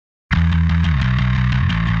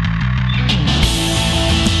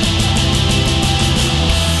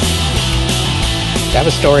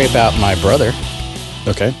have a story about my brother.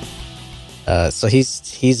 Okay. So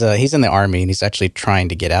he's in the Army, and he's actually trying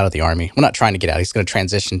to get out of the Army. Well, not trying to get out. He's going to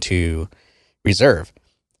transition to reserve.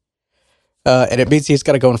 And it means he's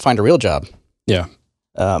got to go and find a real job. Yeah.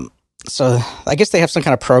 So I guess they have some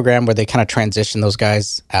kind of program where they kind of transition those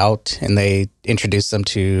guys out, and they introduce them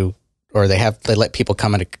to, or they let people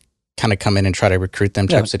come in and try to recruit them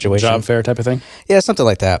type situation. Job fair type of thing? Yeah, something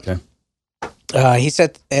like that. Okay. He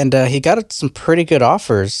said, and he got some pretty good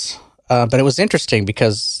offers, but it was interesting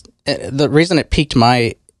because the reason it piqued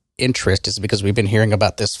my interest is because we've been hearing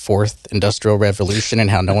about this fourth industrial revolution and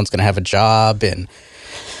how no one's going to have a job and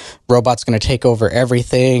robots going to take over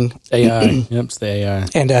everything. AI. Yep, it's the AI.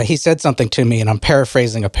 And he said something to me, and I'm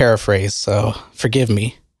paraphrasing a paraphrase, so forgive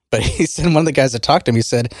me. But he said, one of the guys that talked to him, he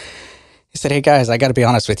said, hey guys, I got to be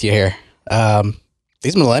honest with you here.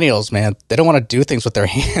 These millennials, man, they don't want to do things with their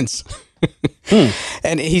hands.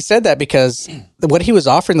 And he said that because what he was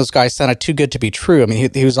offering those guys sounded too good to be true. I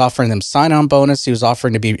mean, he was offering them sign-on bonus. He was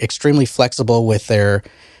offering to be extremely flexible with their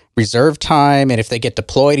reserve time. And if they get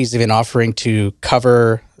deployed, he's even offering to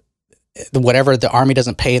cover whatever the Army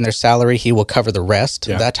doesn't pay in their salary. He will cover the rest,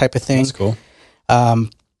 that type of thing. That's cool.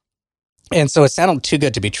 And so it sounded too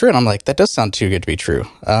good to be true. And I'm like, that does sound too good to be true.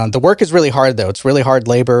 The work is really hard, though. It's really hard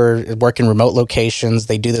labor, work in remote locations.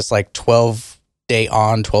 They do this like 12-day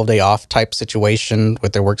on, 12-day off type situation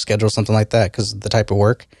with their work schedule, something like that, because of the type of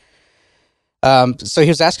work. So he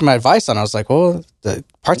was asking my advice on it. I was like, well, the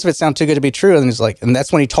parts of it sound too good to be true. And he's like, and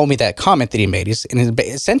that's when he told me that comment that he made.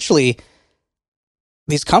 Essentially,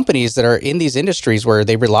 these companies that are in these industries where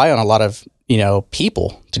they rely on a lot of,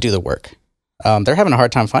 people to do the work, they're having a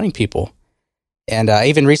hard time finding people. And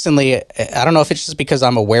even recently, I don't know if it's just because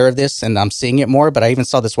I'm aware of this and I'm seeing it more, but I even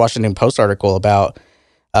saw this Washington Post article about,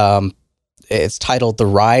 it's titled "The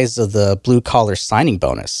Rise of the Blue Collar Signing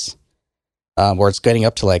Bonus," where it's getting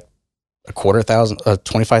up to like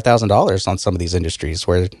 $25,000 on some of these industries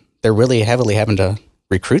where they're really heavily having to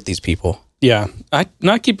recruit these people. Yeah, I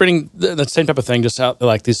keep bringing the same type of thing just out,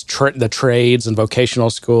 like these the trades and vocational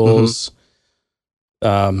schools.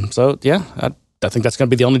 So yeah, I think that's going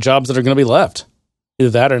to be the only jobs that are going to be left. Either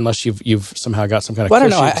that, or unless you've somehow got some kind of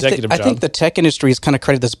executive job. I think the tech industry has kind of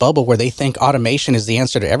created this bubble where they think automation is the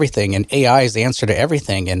answer to everything and AI is the answer to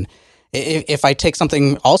everything. And if I take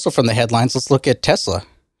something also from the headlines, let's look at Tesla,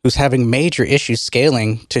 who's having major issues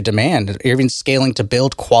scaling to demand, or even scaling to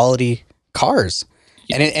build quality cars.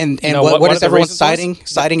 And what is everyone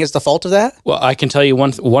citing as the fault of that? Well, I can tell you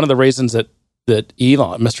one of the reasons that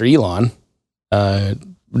Elon, Mr. Elon,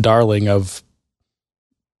 darling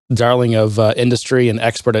of industry and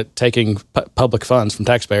expert at taking public funds from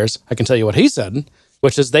taxpayers, I can tell you what he said,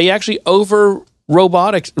 which is they actually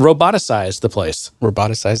roboticized the place.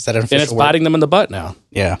 Roboticized, that an official and it's word? biting them in the butt now.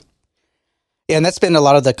 Yeah, and that's been a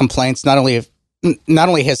lot of the complaints. Not only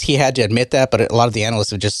has he had to admit that, but a lot of the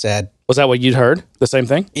analysts have just said. Was that what you'd heard? The same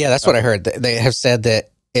thing? Yeah, that's what I heard. They have said that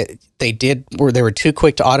they were too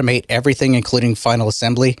quick to automate everything, including final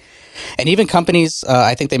assembly. And even companies,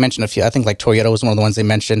 I think they mentioned a few, I think like Toyota was one of the ones they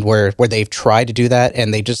mentioned where they've tried to do that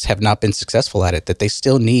and they just have not been successful at it, that they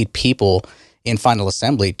still need people in final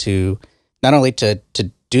assembly to not only to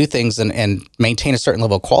do things and maintain a certain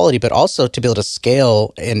level of quality, but also to be able to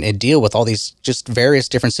scale and deal with all these just various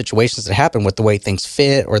different situations that happen with the way things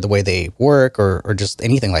fit or the way they work or just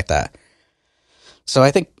anything like that. So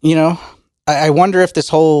I think, I wonder if this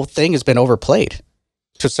whole thing has been overplayed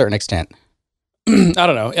to a certain extent. I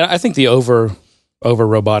don't know. I think the over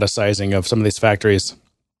roboticizing of some of these factories,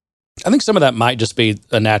 I think some of that might just be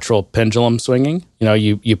a natural pendulum swinging.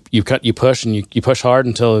 You push and you push hard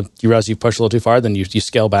until you realize you've pushed a little too far. Then you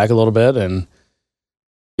scale back a little bit and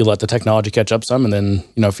you let the technology catch up some. And then,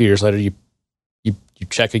 a few years later, you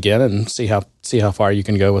check again and see how far you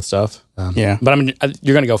can go with stuff. Yeah. But I mean,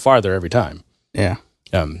 you're going to go farther every time. Yeah.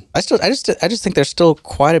 I just think there's still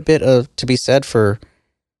quite a bit to be said for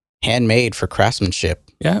handmade, for craftsmanship.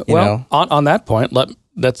 Yeah. Well, on that point,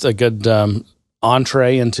 that's a good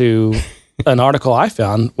entree into an article I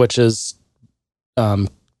found, which is about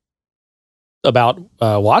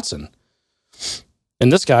Watson.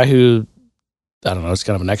 And this guy who, I don't know, is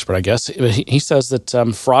kind of an expert, I guess. He says that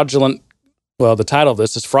the title of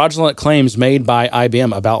this is Fraudulent Claims Made by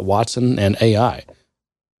IBM About Watson and AI.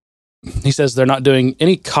 He says they're not doing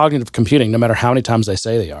any cognitive computing, no matter how many times they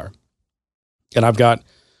say they are. And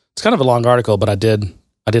it's kind of a long article, but I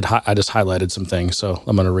just highlighted some things, so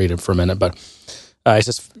I'm going to read it for a minute. But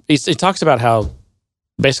he talks about how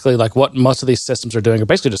basically like what most of these systems are doing are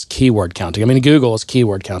basically just keyword counting. I mean, Google is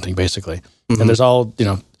keyword counting basically, and there's all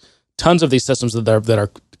tons of these systems that are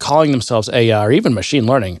calling themselves AI or even machine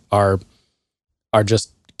learning are are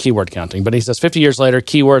just keyword counting. But he says 50 years later,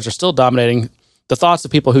 keywords are still dominating the thoughts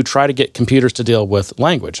of people who try to get computers to deal with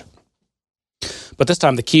language. But this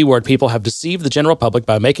time, the keyword people have deceived the general public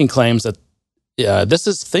by making claims that this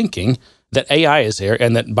is thinking that AI is here,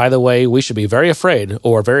 and that, by the way, we should be very afraid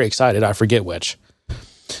or very excited, I forget which.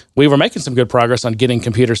 We were making some good progress on getting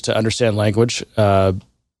computers to understand language,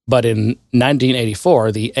 but in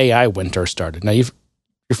 1984, the AI winter started. Now, you're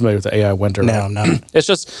familiar with the AI winter, No, right? no. It's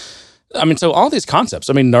just, so all these concepts,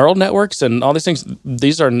 neural networks and all these things,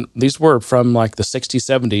 these were from like the 60s,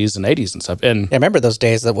 70s, and 80s and stuff. And I remember those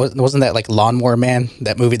days. Wasn't that like Lawnmower Man,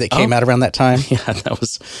 that movie that came out around that time? yeah, that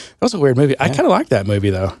was a weird movie. I kind of like that movie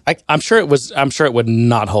though. I'm sure it would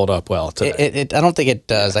not hold up well today. I don't think it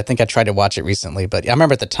does. I think I tried to watch it recently, but I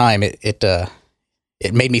remember at the time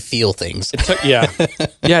it made me feel things. It took,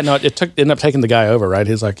 ended up taking the guy over, right?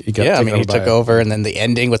 He's like, he took over, and then the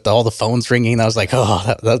ending with all the phones ringing. I was like,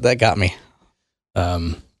 oh, that got me.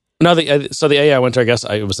 So the AI winter, I guess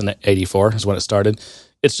it was in '84 is when it started.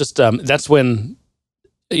 It's just that's when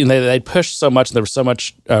they pushed so much, and there was so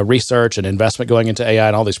much research and investment going into AI,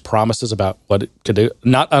 and all these promises about what it could do.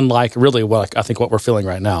 Not unlike really I think what we're feeling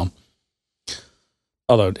right now.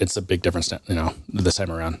 Although it's a big difference, this time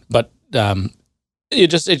around, but.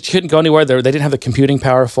 It couldn't go anywhere. They didn't have the computing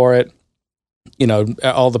power for it.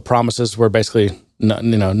 All the promises were basically,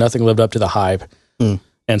 nothing lived up to the hype.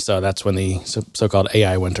 And so that's when the so-called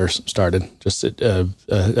AI winter started. Just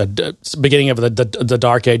beginning of the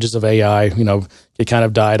dark ages of AI. It kind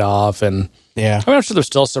of died off, and I'm sure there's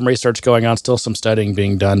still some research going on, still some studying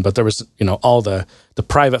being done, but there was, all the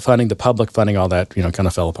private funding, the public funding, all that, kind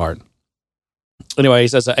of fell apart. Anyway, he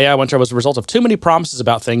says that AI winter was the result of too many promises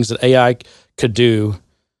about things that AI could do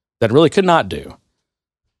that it really could not do.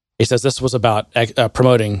 He says this was about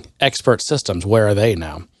promoting expert systems. Where are they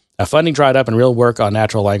now? Funding dried up, and real work on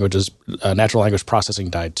natural language processing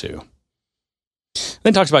died too.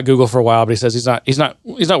 Then he talks about Google for a while, but he says he's not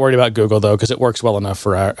worried about Google though, because it works well enough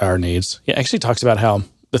for our needs. He actually talks about how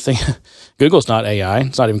the thing Google's not AI.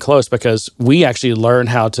 It's not even close, because we actually learn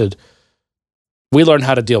how to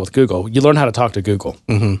deal with Google. You learn how to talk to Google.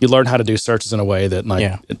 Mm-hmm. You learn how to do searches in a way that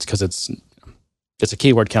it's because it's a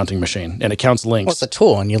keyword counting machine, and it counts links. Well, it's a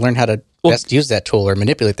tool, and you learn how to best use that tool or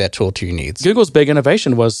manipulate that tool to your needs. Google's big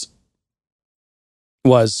innovation was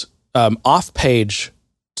off-page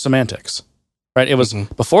semantics, right? It was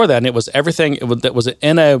before that, and it was everything that was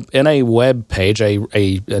in a web page, a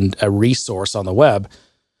resource on the web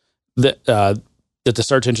that the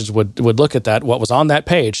search engines would look at that, what was on that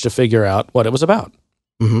page, to figure out what it was about.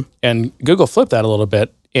 Mm-hmm. And Google flipped that a little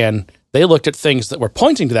bit, and they looked at things that were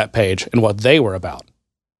pointing to that page and what they were about.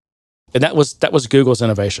 And that was Google's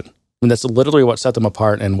innovation. That's literally what set them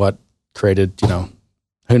apart, and what created,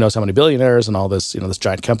 who knows how many billionaires and all this, this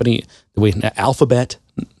giant company, Alphabet,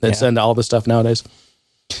 that's into all this stuff nowadays.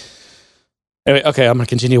 Anyway, okay, I'm going to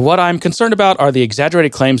continue. What I'm concerned about are the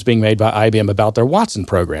exaggerated claims being made by IBM about their Watson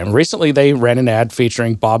program. Recently, they ran an ad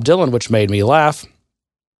featuring Bob Dylan, which made me laugh,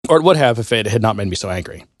 or it would have if it had not made me so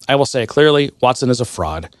angry. I will say it clearly, Watson is a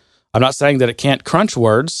fraud. I'm not saying that it can't crunch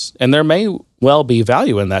words, and there may well be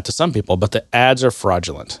value in that to some people, but the ads are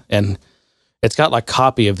fraudulent. And it's got like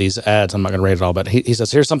copy of these ads. I'm not going to read it all, but he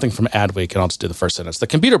says, here's something from Adweek, and I'll just do the first sentence. The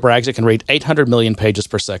computer brags it can read 800 million pages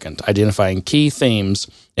per second, identifying key themes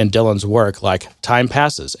in Dylan's work like time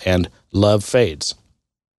passes and love fades.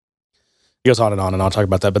 He goes on, and I'll talk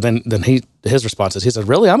about that. But then his response is, he said,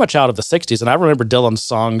 really, I'm a child of the 60s, and I remember Dylan's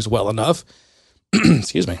songs well enough.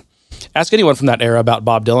 Excuse me. Ask anyone from that era about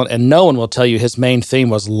Bob Dylan, and no one will tell you his main theme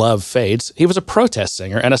was love fades. He was a protest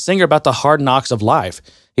singer and a singer about the hard knocks of life.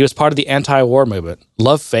 He was part of the anti-war movement.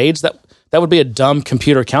 Love fades? That would be a dumb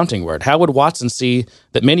computer counting word. How would Watson see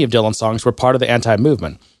that many of Dylan's songs were part of the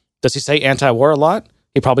anti-movement? Does he say anti-war a lot?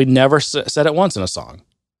 He probably never said it once in a song.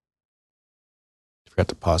 I forgot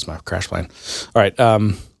to pause my crash plane. All right.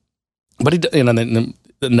 But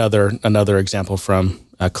another example from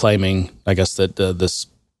claiming, I guess, that this,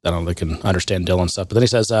 I don't know, they can understand Dylan stuff. But then he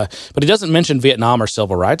says, but he doesn't mention Vietnam or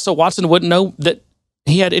civil rights, so Watson wouldn't know that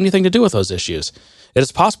he had anything to do with those issues. It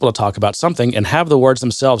is possible to talk about something and have the words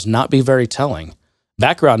themselves not be very telling.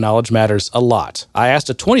 Background knowledge matters a lot. I asked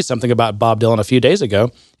a 20-something about Bob Dylan a few days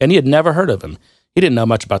ago, and he had never heard of him. He didn't know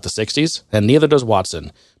much about the 60s, and neither does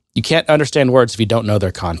Watson. You can't understand words if you don't know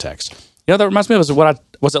their context. That reminds me of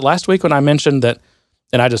was it last week when I mentioned that,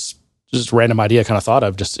 and I just random idea kind of thought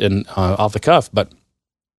of just in off the cuff, but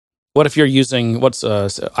what if you're using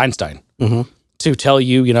Einstein to tell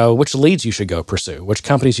you, which leads you should go pursue, which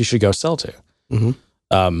companies you should go sell to?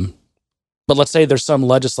 Mm-hmm. But let's say there's some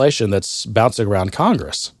legislation that's bouncing around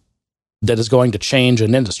Congress that is going to change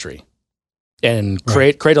an industry. and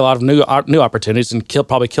create a lot of new opportunities and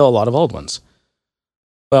probably kill a lot of old ones.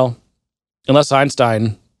 Well, unless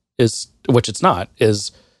Einstein is, which it's not,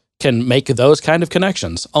 can make those kind of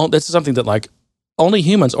connections. This is something that like only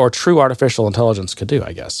humans or true artificial intelligence could do,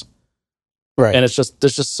 I guess. Right. And there's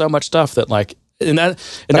just so much stuff that like, I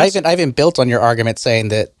even built on your argument saying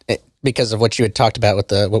that because of what you had talked about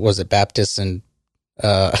with what was it, Baptists and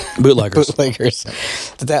bootleggers,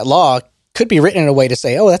 that law could be written in a way to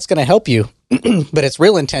say, oh, that's going to help you, but its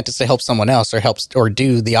real intent is to help someone else or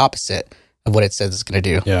do the opposite of what it says it's going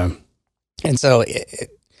to do. Yeah. And so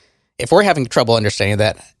if we're having trouble understanding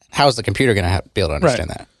that, how is the computer going to be able to understand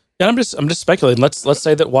that? And I'm just speculating. Let's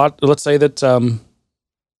say that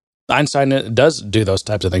Einstein does do those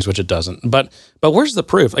types of things, which it doesn't. But where's the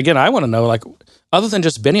proof? Again, I want to know, like, other than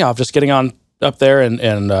just Benioff just getting on up there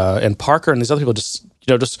and Parker and these other people just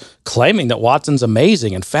claiming that Watson's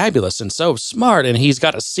amazing and fabulous and so smart and he's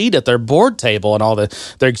got a seat at their board table and all their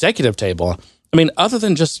executive table. I mean, other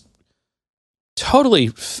than just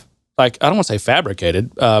totally like, I don't want to say fabricated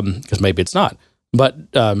because maybe it's not, but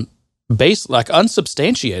based like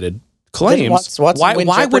unsubstantiated claims.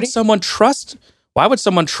 Why would someone trust? Why would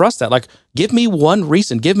someone trust that? Like, give me one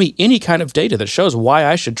reason. Give me any kind of data that shows why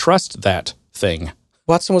I should trust that thing.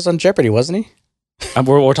 Watson was on Jeopardy, wasn't he?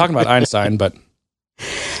 We're talking about Einstein, but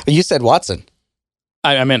you said Watson.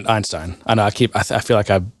 I meant Einstein. I know. I feel like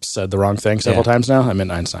I've said the wrong thing several times now. I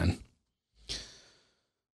meant Einstein.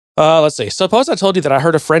 Let's see. Suppose I told you that I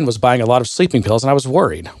heard a friend was buying a lot of sleeping pills and I was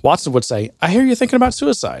worried. Watson would say, I hear you're thinking about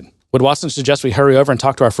suicide. Would Watson suggest we hurry over and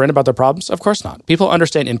talk to our friend about their problems? Of course not. People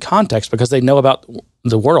understand in context because they know about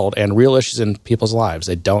the world and real issues in people's lives.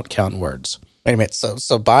 They don't count in words. Wait a minute.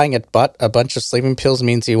 So buying a bunch of sleeping pills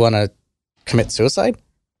means you want to commit suicide?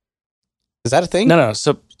 Is that a thing? No.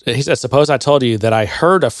 So he said, suppose I told you that I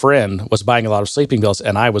heard a friend was buying a lot of sleeping pills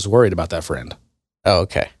and I was worried about that friend. Oh,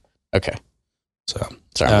 okay. So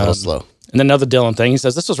sorry, I'm a little slow. And then another Dylan thing. He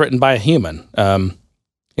says this was written by a human.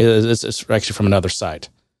 It's actually from another site.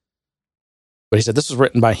 But he said, this was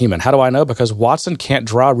written by a human. How do I know? Because Watson can't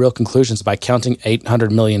draw real conclusions by counting 800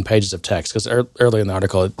 million pages of text. Because earlier in the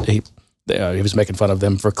article, he was making fun of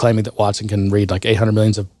them for claiming that Watson can read like 800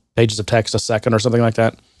 million of pages of text a second or something like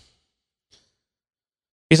that.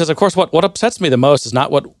 He says, of course, what upsets me the most is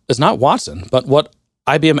not Watson, but what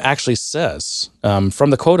IBM actually says.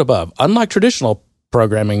 From the quote above, unlike traditionally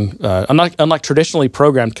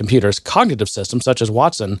programmed computers, cognitive systems such as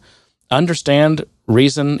Watson understand,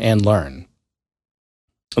 reason, and learn.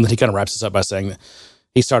 And then he kind of wraps this up by saying that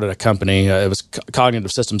he started a company. It was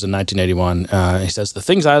Cognitive Systems in 1981. He says the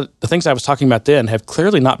things I was talking about then have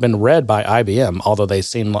clearly not been read by IBM, although they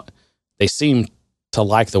seem to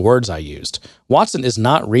like the words I used. Watson is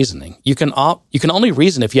not reasoning. You can only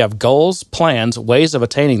reason if you have goals, plans, ways of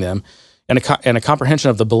attaining them, and a comprehension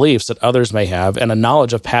of the beliefs that others may have, and a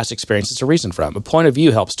knowledge of past experiences to reason from. A point of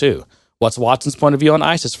view helps too. What's Watson's point of view on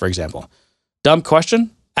ISIS, for example? Dumb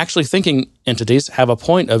question? Actually, thinking entities have a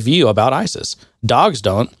point of view about ISIS. Dogs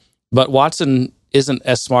don't, but Watson isn't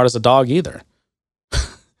as smart as a dog either.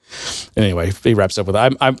 Anyway, he wraps up with,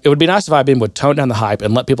 it would be nice if IBM would tone down the hype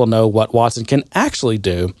and let people know what Watson can actually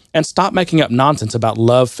do and stop making up nonsense about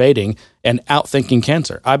love fading and outthinking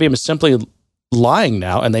cancer. IBM is simply lying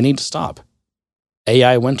now, and they need to stop.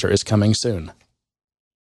 AI winter is coming soon.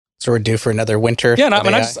 So we're due for another winter. Yeah,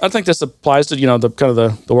 I think this applies to the kind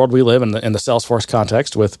of the world we live in the Salesforce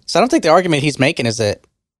context with. So I don't think the argument he's making is that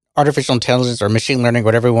artificial intelligence or machine learning,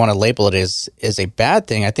 whatever we want to label it, is a bad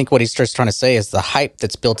thing. I think what he's just trying to say is the hype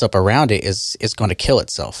that's built up around it is going to kill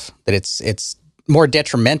itself. That it's more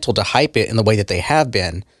detrimental to hype it in the way that they have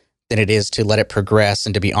been than it is to let it progress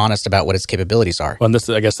and to be honest about what its capabilities are. Well,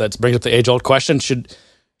 I guess that brings up the age-old question: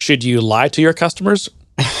 should you lie to your customers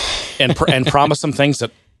and promise them things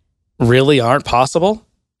that really aren't possible?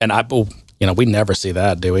 And we never see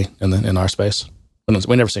that, do we? In our space,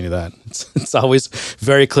 we never see any of that. It's always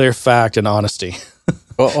very clear fact and honesty.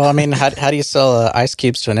 well, I mean, how do you sell ice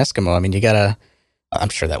cubes to an Eskimo? I mean, you gotta. I'm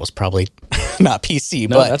sure that was probably not PC,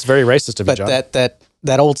 no, but that's very racist of you, John.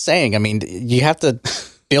 That old saying. I mean, you have to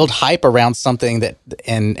build hype around something that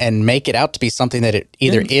and make it out to be something that it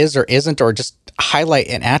either is or isn't, or just highlight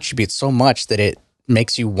an attribute so much that it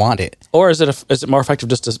makes you want it. Or is it more effective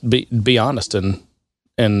just to be honest and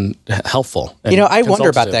helpful? And I wonder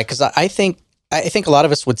about that, because I think a lot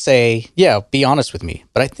of us would say, yeah, be honest with me.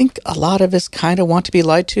 But I think a lot of us kind of want to be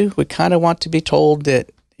lied to. We kind of want to be told that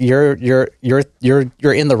you're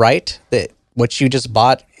in the right, that what you just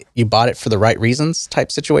bought, you bought it for the right reasons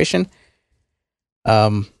type situation. So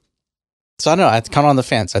I don't know. I'm kind of on the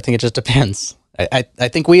fence. I think it just depends. I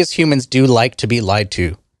think we as humans do like to be lied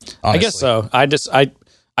to. honestly. I guess so.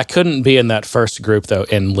 I couldn't be in that first group though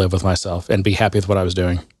and live with myself and be happy with what I was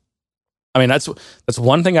doing. I mean, that's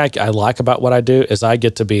one thing I like about what I do is I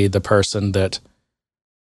get to be the person that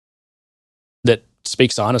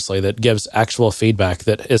speaks honestly, that gives actual feedback,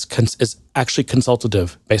 that is actually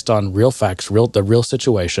consultative based on real facts, the real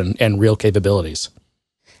situation, and real capabilities.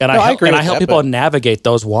 And I help people navigate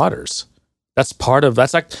those waters. That's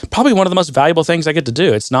like probably one of the most valuable things I get to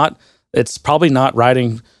do. It's probably not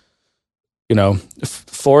writing,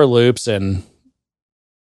 for loops and.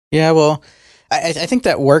 Yeah, well, I think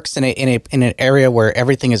that works in an area where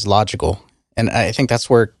everything is logical, and I think that's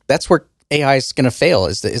where AI is going to fail.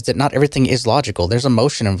 Is that not everything is logical? There's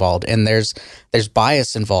emotion involved, and there's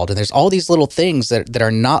bias involved, and there's all these little things that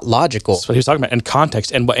are not logical. That's what he was talking about, and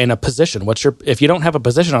context, and a position. If you don't have a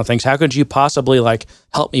position on things, how could you possibly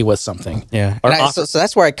help me with something? Yeah, so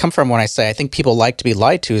that's where I come from when I say I think people like to be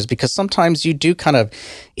lied to, is because sometimes you do kind of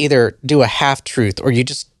either do a half truth or you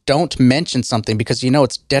just don't mention something because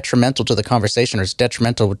it's detrimental to the conversation or it's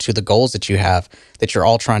detrimental to the goals that you have that you're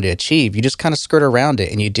all trying to achieve. You just kind of skirt around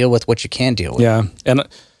it and you deal with what you can deal with. Yeah, and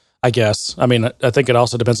I think it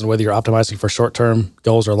also depends on whether you're optimizing for short-term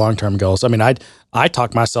goals or long-term goals. I mean, I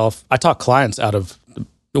talk clients out of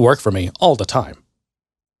work for me all the time.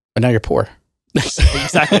 But now you're poor.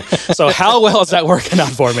 Exactly. So how well is that working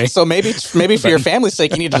out for me? So maybe for your family's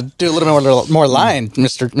sake, you need to do a little more lying,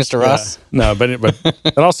 Mr. Ross. No, but in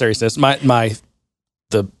all seriousness, the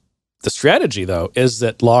strategy though is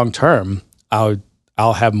that long term, I'll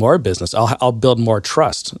have more business. I'll build more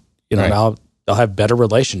trust. Right. And I'll have better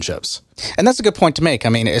relationships. And that's a good point to make. I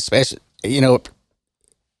mean, especially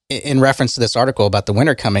in reference to this article about the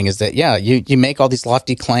winter coming, is that, you make all these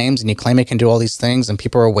lofty claims and you claim it can do all these things and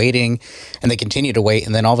people are waiting and they continue to wait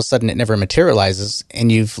and then all of a sudden it never materializes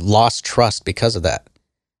and you've lost trust because of that.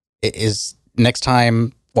 Is next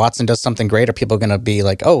time Watson does something great, are people going to be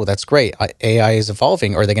like, oh, that's great, AI is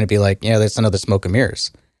evolving, or are they going to be like, that's another smoke and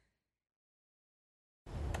mirrors?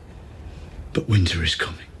 But winter is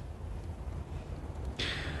coming.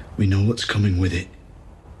 We know what's coming with it.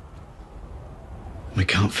 We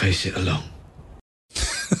can't face it alone.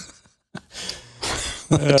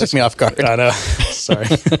 It took me off guard. I know. Sorry.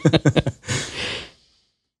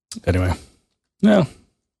 Anyway. No.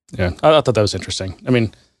 Yeah. I thought that was interesting. I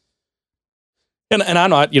mean, and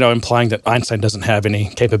I'm not, implying that Einstein doesn't have any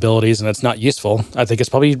capabilities and it's not useful. I think it's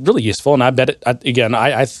probably really useful. And I bet it, again,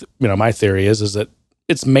 my theory is that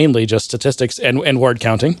it's mainly just statistics and word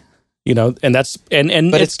counting, and that's,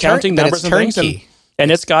 and but it's counting numbers and things. And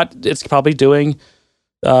it's probably doing,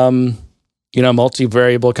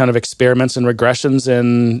 multivariable kind of experiments and regressions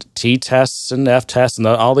and t-tests and f-tests and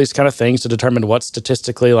all these kind of things to determine what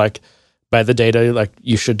statistically, by the data,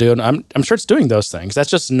 you should do. And I'm sure it's doing those things.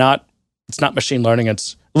 That's just not, it's not machine learning.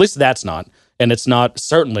 At least that's not. And it's not,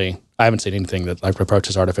 certainly, I haven't seen anything that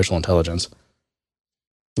approaches artificial intelligence.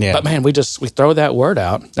 Yeah. But man, we throw that word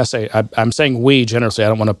out. I'm saying we generously. I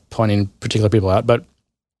don't want to point any particular people out, but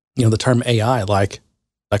the term AI,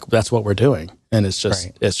 that's what we're doing, and it's just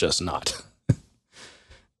It's just not.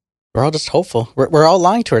 We're all just hopeful. We're all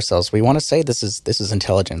lying to ourselves. We want to say this is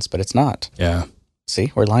intelligence, but it's not. Yeah.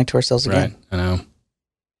 See, we're lying to ourselves again. Right. I know.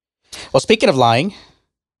 Well, speaking of lying,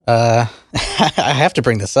 I have to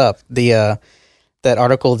bring this up. That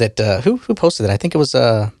article that who posted it? I think it was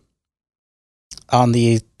on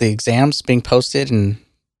the exams being posted and.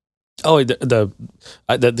 Oh, the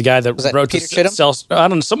guy that wrote Peter Chittum? I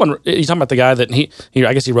don't know. Someone, you talking about the guy that he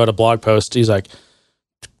I guess he wrote a blog post. He's like,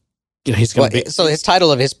 he's going to be. So his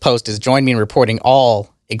title of his post is "Join me in reporting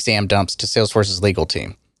all exam dumps to Salesforce's legal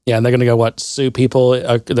team." Yeah, and they're going to go sue people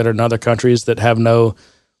that are in other countries that have no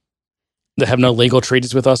legal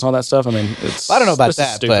treaties with us and all that stuff. I mean, I don't know about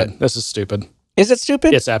that, but this is stupid. Is it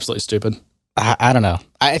stupid? It's absolutely stupid. I don't know.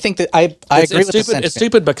 I think that I agree with the sentiment. It's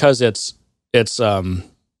stupid because it's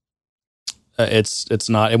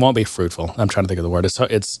not. It won't be fruitful. I'm trying to think of the word.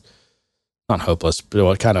 It's not hopeless,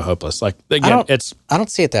 but kind of hopeless. I don't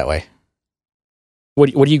see it that way.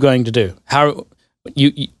 What are you going to do? How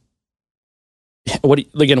you what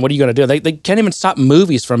are you going to do? They can't even stop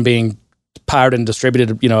movies from being pirated and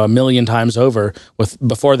distributed, a million times over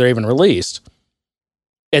before they're even released.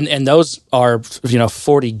 And those are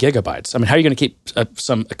 40 gigabytes. I mean, how are you going to keep a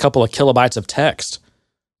couple of kilobytes of text?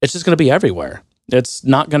 It's just going to be everywhere. It's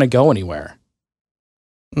not going to go anywhere.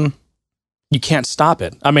 You can't stop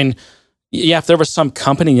it. I mean, if there was some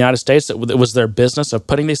company in the United States that was their business of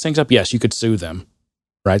putting these things up, yes, you could sue them,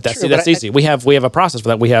 right? That's easy. We have a process for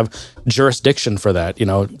that. We have jurisdiction for that,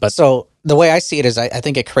 But so the way I see it is, I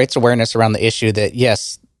think it creates awareness around the issue that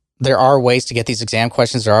yes, there are ways to get these exam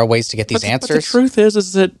questions. There are ways to get these answers. But the truth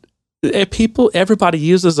is that everybody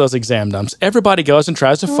uses those exam dumps. Everybody goes and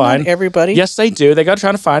tries to find. Not everybody. Yes, they do. They got to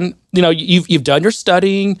try to find. You've done your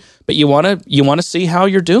studying, but you want to see how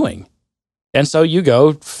you're doing, and so you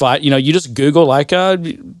go find. You just Google like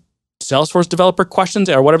Salesforce developer questions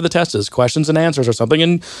or whatever the test is, questions and answers or something,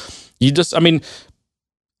 and you just.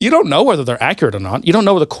 You don't know whether they're accurate or not. You don't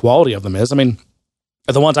know what the quality of them is.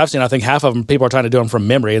 The ones I've seen, I think half of them, people are trying to do them from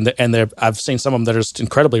memory, and I've seen some of them that are just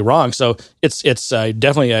incredibly wrong. So it's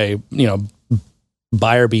definitely a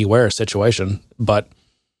buyer beware situation. But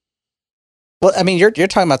you're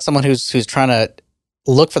talking about someone who's trying to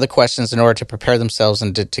look for the questions in order to prepare themselves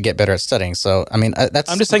and to get better at studying. So that's.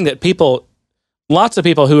 I'm just saying that lots of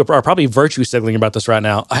people who are probably virtue signaling about this right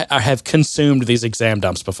now, I have consumed these exam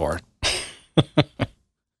dumps before.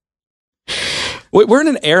 We're in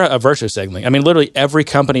an era of virtue signaling. Literally every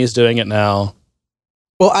company is doing it now.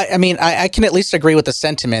 Well, I can at least agree with the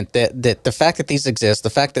sentiment that the fact that these exist, the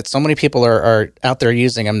fact that so many people are out there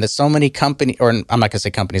using them, that so many or I'm not going to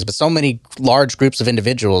say companies, but so many large groups of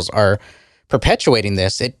individuals are perpetuating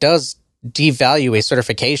this, it does devalue a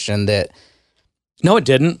certification that... No, it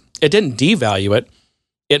didn't. It didn't devalue it.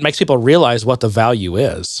 It makes people realize what the value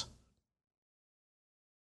is.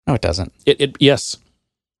 No, it doesn't. Yes.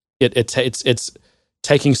 It's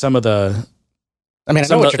taking some of the. I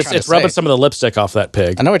know what you're trying to say. It's rubbing some of the lipstick off that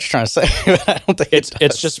pig. I know what you're trying to say, but I don't think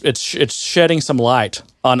it's shedding some light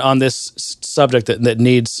on this subject that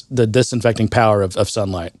needs the disinfecting power of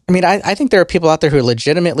sunlight. I think there are people out there who are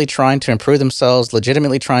legitimately trying to improve themselves,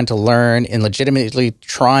 legitimately trying to learn, and legitimately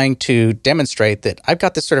trying to demonstrate that I've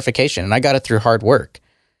got this certification and I got it through hard work.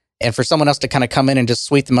 And for someone else to kind of come in and just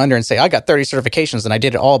sweep them under and say, I got 30 certifications and I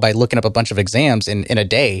did it all by looking up a bunch of exams in a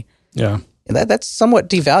day. Yeah. That's somewhat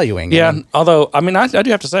devaluing. Yeah. Although, I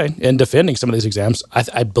do have to say, in defending some of these exams,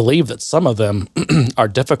 I believe that some of them are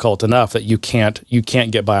difficult enough that you can't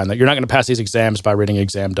get by on that. You're not going to pass these exams by reading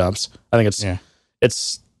exam dumps. I think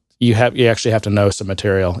you actually have to know some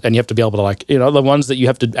material, and you have to be able to the ones that you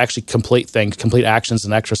have to actually complete actions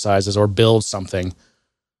and exercises or build something.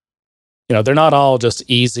 They're not all just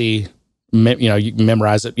easy, you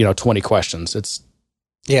memorize it, 20 questions.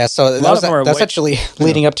 So that's actually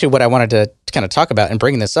leading up to what I wanted to kind of talk about and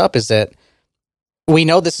bringing this up is that we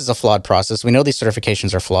know this is a flawed process. We know these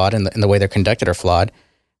certifications are flawed and the way they're conducted are flawed.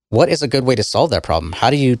 What is a good way to solve that problem? How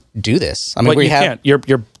do you do this? Can't.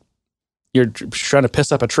 You're trying to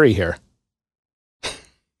piss up a tree here.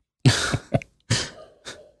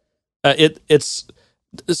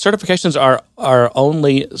 Certifications are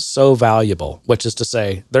only so valuable, which is to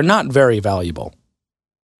say, they're not very valuable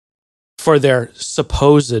for their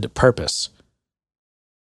supposed purpose.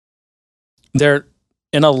 They're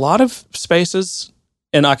in a lot of spaces,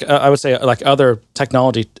 and I would say like other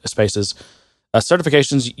technology spaces,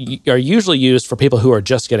 certifications are usually used for people who are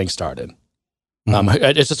just getting started. Mm-hmm.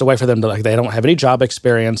 It's just a way for them to they don't have any job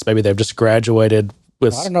experience. Maybe they've just graduated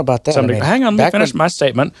with. I don't know about that. Hang on, let me finish my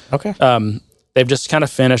statement. Okay. They've just kind of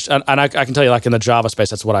finished, and I can tell you, in the Java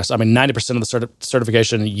space, that's what 90% of the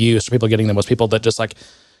certification used for people getting them was people that just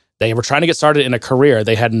they were trying to get started in a career.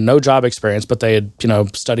 They had no job experience, but they had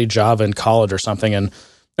studied Java in college or something, and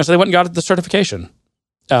so they went and got the certification.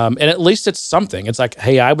 And at least it's something. It's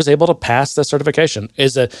hey, I was able to pass the certification.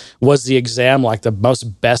 Was the exam the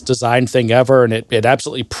most best designed thing ever, and it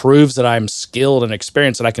absolutely proves that I'm skilled and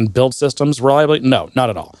experienced and I can build systems reliably? No, not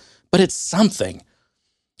at all. But it's something.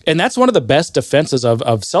 And that's one of the best defenses of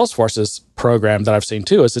Salesforce's program that I've seen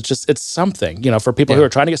too. Is it's something for people who are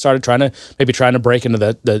trying to get started, trying to break into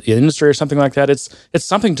the industry or something like that. It's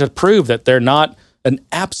something to prove that they're not an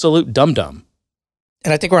absolute dum-dum.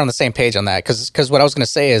 And I think we're on the same page on that because what I was going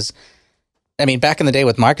to say is, back in the day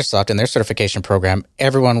with Microsoft and their certification program,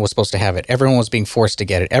 everyone was supposed to have it. Everyone was being forced to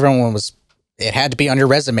get it. It had to be on your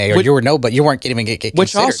resume, or but you weren't getting it.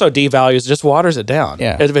 Which also devalues, just waters it down.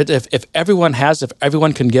 Yeah. If everyone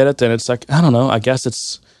can get it, then it's I don't know. I guess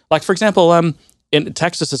it's for example, in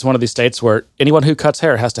Texas is one of these states where anyone who cuts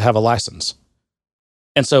hair has to have a license,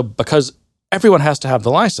 and so because everyone has to have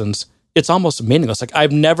the license, it's almost meaningless.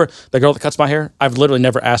 The girl that cuts my hair, I've literally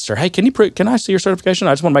never asked her, hey, can I see your certification?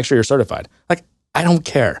 I just want to make sure you're certified. I don't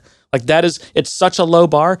care. It's such a low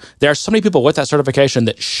bar. There are so many people with that certification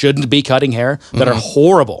that shouldn't be cutting hair that are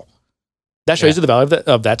horrible. That shows you the value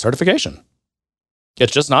of that certification.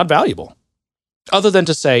 It's just not valuable. Other than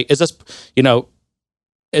to say, is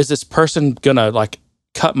this person gonna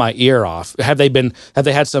cut my ear off? Have they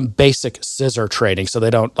had some basic scissor training so they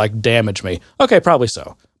don't damage me? Okay, probably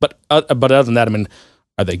so. But other than that,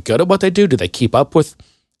 are they good at what they do? Do they keep up with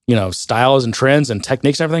styles and trends and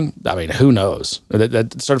techniques and everything, I mean, who knows?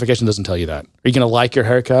 That certification doesn't tell you that. Are you going to like your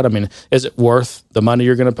haircut? I mean, is it worth the money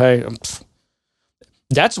you're going to pay?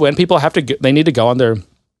 That's when people they need to go on their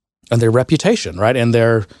reputation, right? And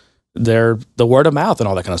the word of mouth and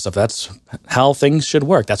all that kind of stuff. That's how things should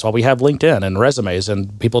work. That's why we have LinkedIn and resumes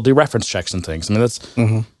and people do reference checks and things. I mean, that's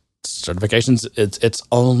certifications. It's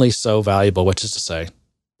only so valuable, which is to say,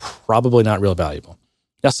 probably not real valuable.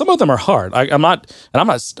 Now, some of them are hard. I'm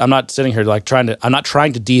not sitting here I'm not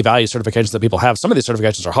trying to devalue certifications that people have. Some of these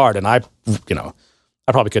certifications are hard, and I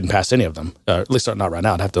probably couldn't pass any of them. At least not right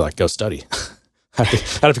now. I'd have to go study. I'd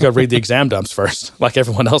have to go read the exam dumps first, like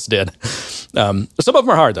everyone else did. Some of them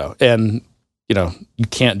are hard though, and you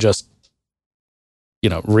can't just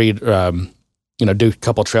read do a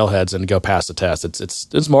couple trailheads and go pass the test.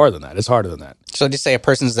 It's more than that. It's harder than that. So, do you say a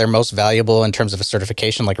person's their most valuable in terms of a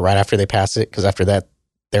certification, like right after they pass it? Because after that,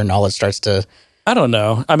 their knowledge starts to. I don't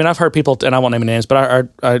know. I mean, I've heard people, and I won't name any names,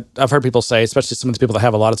 but I've heard people say, especially some of the people that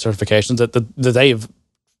have a lot of certifications, that they've,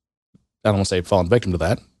 I don't want to say fallen victim to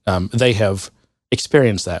that. They have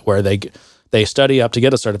experienced that where they study up to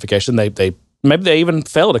get a certification. Maybe they even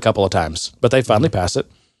failed a couple of times, but they finally pass it,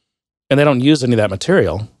 and they don't use any of that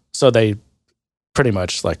material. So they pretty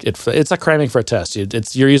much it's like cramming for a test.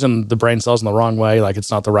 You're using the brain cells in the wrong way. Like it's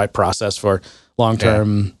not the right process for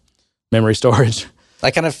long-term memory storage.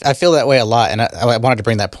 I feel that way a lot, and I wanted to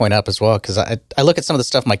bring that point up as well because I look at some of the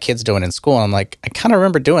stuff my kids doing in school, and I'm like, I kind of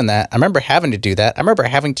remember doing that. I remember having to do that. I remember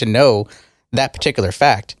having to know that particular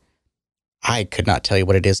fact. I could not tell you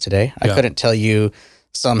what it is today. I couldn't tell you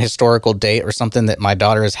some historical date or something that my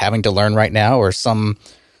daughter is having to learn right now, or some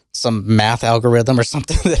math algorithm or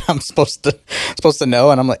something that I'm supposed to know.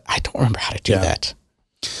 And I'm like, I don't remember how to do that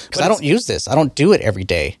because I don't use this. I don't do it every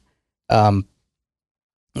day.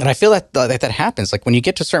 And I feel that happens. Like when you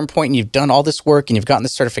get to a certain point and you've done all this work and you've gotten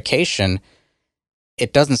this certification,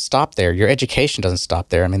 it doesn't stop there. Your education doesn't stop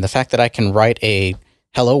there. I mean, the fact that I can write a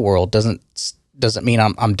hello world doesn't mean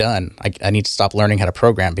I'm done. I need to stop learning how to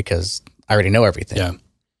program because I already know everything. Yeah.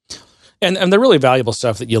 And the really valuable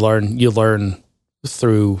stuff that you learn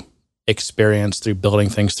through experience, through building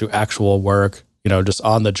things, through actual work, just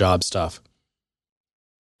on the job stuff.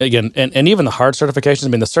 Again, and even the hard certifications, I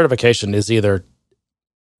mean, the certification is either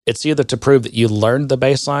to prove that you learned the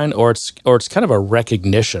baseline, or it's kind of a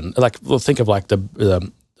recognition. Like, we'll think of like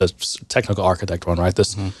the technical architect one, right?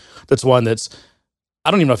 That's one that's, I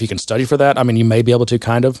don't even know if you can study for that. I mean, you may be able to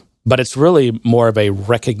kind of, but it's really more of a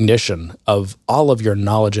recognition of all of your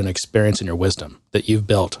knowledge and experience and your wisdom that you've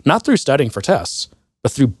built, not through studying for tests,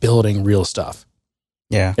 but through building real stuff.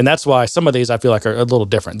 Yeah. And that's why some of these I feel like are a little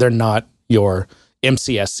different. They're not your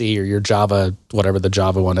MCSC or your Java, whatever the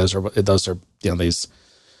Java one is, or those are, these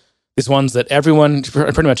ones that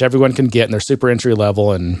pretty much everyone can get, and they're super entry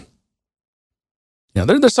level, and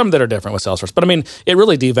there's some that are different with Salesforce. But I mean, it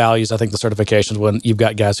really devalues, I think, the certifications when you've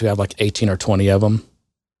got guys who have like 18 or 20 of them.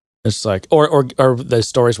 It's like, or the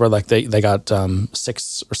stories where like they got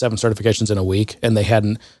 6 or 7 certifications in a week, and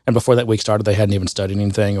and before that week started, they hadn't even studied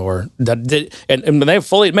anything, or and they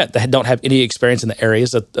fully admit they don't have any experience in the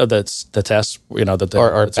areas of the test, or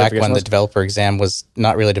back when the developer exam was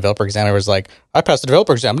not really a developer exam, it was like, I passed the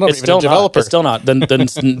developer exam, I'm not even a developer. It's still not.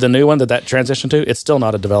 The new one that transitioned to, it's still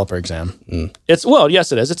not a developer exam. Yes,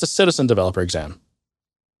 it is. It's a citizen developer exam.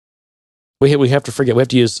 We have to forget. We have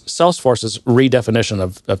to use Salesforce's redefinition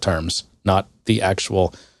of terms, not the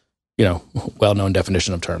actual, well-known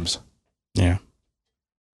definition of terms. Yeah.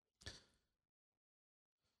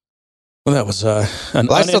 Well, that was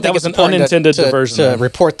an unintended diversion to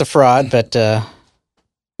report the fraud, but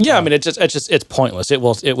yeah, I mean, it's pointless. It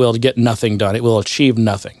will get nothing done. It will achieve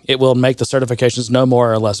nothing. It will make the certifications no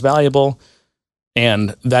more or less valuable,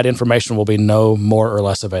 and that information will be no more or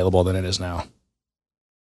less available than it is now.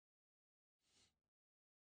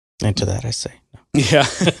 Into that, I say. Yeah.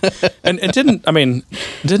 and didn't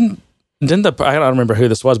the, I don't remember who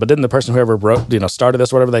this was, but didn't the person whoever started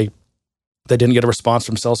this, whatever, they didn't get a response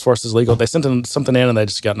from Salesforce's legal? They sent something in and they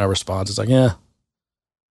just got no response. It's like, yeah.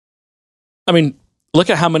 I mean,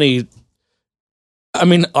 look at how many,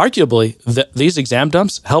 arguably these exam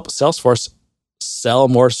dumps help Salesforce sell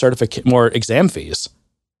more exam fees.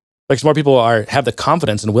 Like, more people have the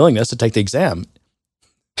confidence and willingness to take the exam.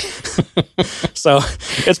 So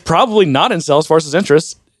it's probably not in Salesforce's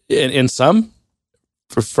interest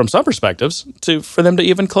from some perspectives for them to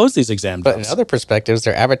even close these exam dumps. But in other perspectives,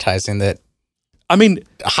 they're advertising that. I mean,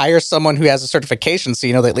 hire someone who has a certification so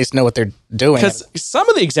they at least know what they're doing. Because some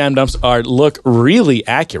of the exam dumps look really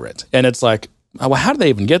accurate, and it's like, well, how do they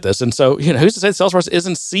even get this? And so, who's to say Salesforce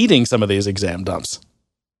isn't seeding some of these exam dumps?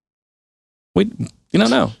 You don't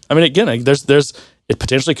know. I mean, again, it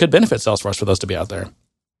potentially could benefit Salesforce for those to be out there.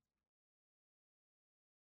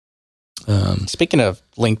 Speaking of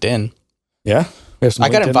LinkedIn, Yeah, we have some I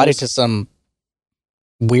got LinkedIn invited news. to some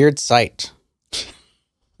weird site.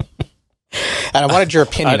 And I wanted your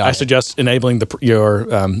opinion on I it. suggest enabling your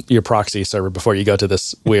proxy server before you go to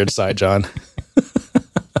this weird site, John.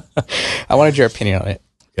 I wanted your opinion on it.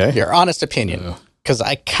 Okay. Your honest opinion. Because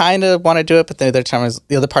I kind of want to do it, but the other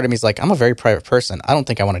part of me is like, I'm a very private person. I don't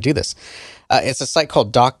think I want to do this. It's a site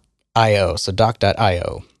called Doc.io, so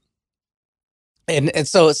doc.io. And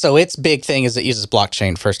so its big thing is it uses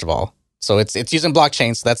blockchain, first of all. So it's using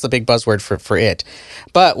blockchain, so that's the big buzzword for it.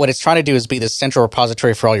 But what it's trying to do is be this central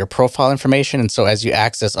repository for all your profile information. And so as you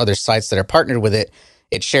access other sites that are partnered with it,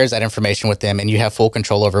 it shares that information with them, and you have full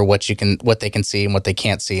control over what they can see and what they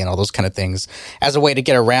can't see and all those kind of things, as a way to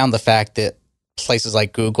get around the fact that places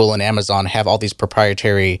like Google and Amazon have all these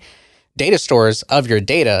proprietary data stores of your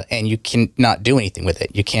data, and you can not do anything with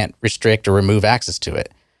it. You can't restrict or remove access to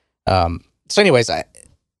it. So anyways, I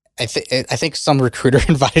think some recruiter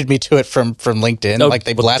invited me to it from LinkedIn. Like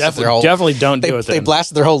they blasted their whole definitely don't do it. They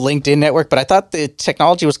blasted their whole LinkedIn network. But I thought the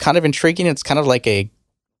technology was kind of intriguing. It's kind of like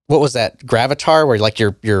what was that, Gravatar, where like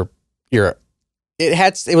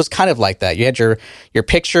it was kind of like that. You had your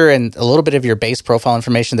picture and a little bit of your base profile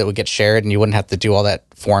information that would get shared, and you wouldn't have to do all that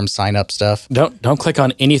form sign up stuff. Don't click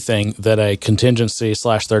on anything that a contingency /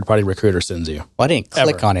 third party recruiter sends you. Well, I didn't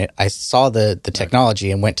click on it. I saw the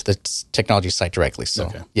technology and went to the technology site directly.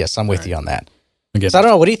 So yes, I'm with you on that. Again, so I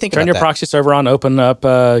don't know. What do you think? Turn about your that? proxy server on, open up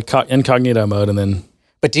incognito mode, and then.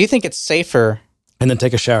 But do you think it's safer? And then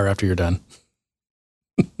take a shower after you're done.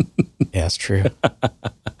 Yeah, that's true.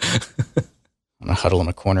 I'm gonna huddle in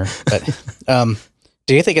a corner. But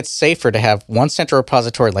do you think it's safer to have one central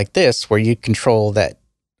repository like this, where you control that,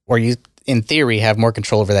 where you, in theory, have more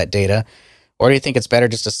control over that data, or do you think it's better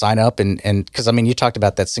just to sign up and because I mean, you talked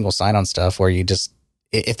about that single sign-on stuff, where you just,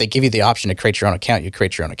 if they give you the option to create your own account, you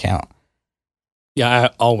create your own account. Yeah, I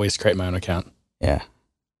always create my own account. Yeah.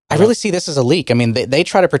 I really see this as a leak. I mean, they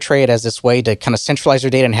try to portray it as this way to kind of centralize your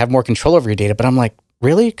data and have more control over your data, but I'm like,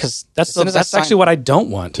 really? Because that's actually what I don't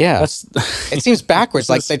want. Yeah, it seems backwards.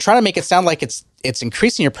 Like they try to make it sound like it's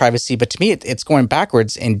increasing your privacy, but to me, it's going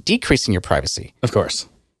backwards and decreasing your privacy. Of course,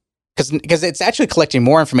 because it's actually collecting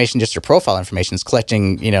more information, just your profile information. It's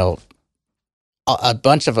collecting, a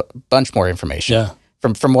bunch more information. Yeah.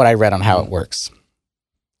 From what I read on how it works.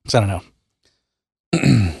 So I don't know.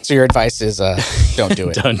 So your advice is don't do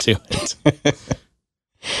it. Don't do it.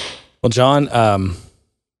 Well, John,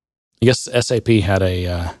 I guess SAP had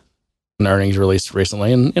an earnings release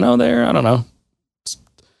recently, and they're, I don't know,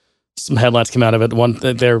 some headlines came out of it. One,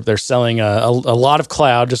 they're selling a lot of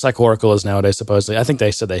cloud, just like Oracle is nowadays. Supposedly, I think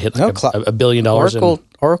they said they hit $1 billion.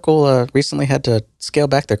 Oracle recently had to scale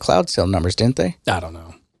back their cloud sale numbers, didn't they? I don't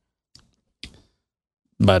know,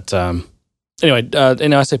 but anyway,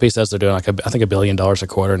 SAP says they're doing like I think $1 billion a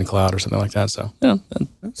quarter in cloud or something like that. So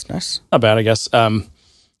that's nice. Not bad, I guess.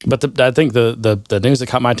 But I think the news that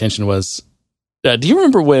caught my attention was, do you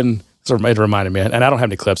remember when? Sort of it reminded me, and I don't have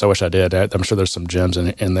any clips. I wish I did. I'm sure there's some gems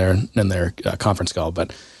in their conference call.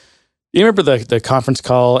 But you remember the conference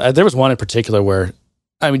call? There was one in particular where,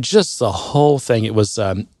 I mean, just the whole thing. It was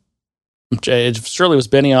surely it was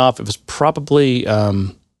Benioff. It was probably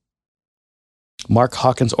Mark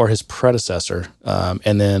Hawkins or his predecessor,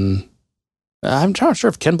 and then I'm not sure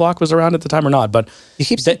if Ken Block was around at the time or not. But you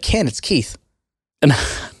keep saying Ken, it's Keith. And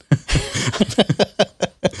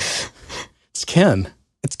it's Ken.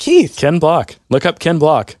 It's Keith. Ken Block. Look up Ken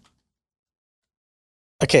Block.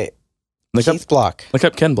 Okay. Keith Block. Look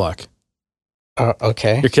up Ken Block.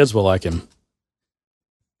 Okay. Your kids will like him.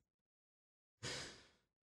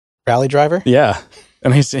 Rally driver? Yeah.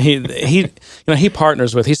 And he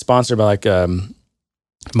partners with, he's sponsored by like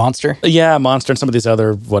Monster? Yeah, Monster and some of these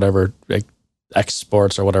other whatever, like X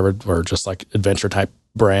Sports or whatever, or just like adventure type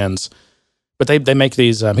brands. But they make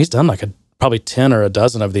these, he's done like probably 10 or a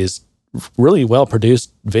dozen of these really well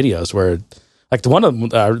produced videos where, like the one of them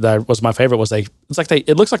that was my favorite was it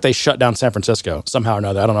looks like they shut down San Francisco somehow or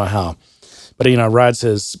another. I don't know how, but rides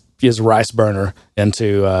his rice burner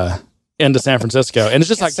into San Francisco, and it's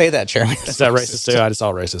just like, say that, Jeremy. Is that racist too? It's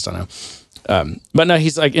all racist, I know. But no,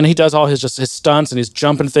 he's like, and he does all his stunts, and he's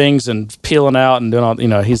jumping things and peeling out and doing all.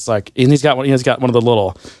 He's like, and he's got one of the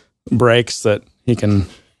little brakes that he can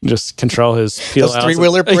just control his peel out. Those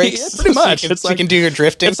 3-wheeler brakes? Yeah, pretty much. So you can do your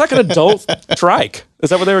drifting. It's like an adult trike. Is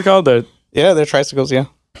that what they were called? Yeah, they're tricycles, yeah.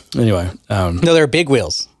 Anyway. No, they're big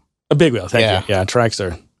wheels. A big wheel, thank you. Yeah, trikes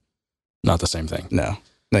are not the same thing. No,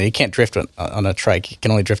 you can't drift on a trike. You can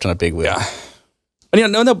only drift on a big wheel.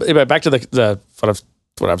 And no, back to the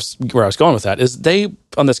where I was going with that is they,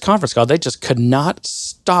 on this conference call, they just could not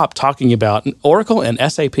stop talking about Oracle and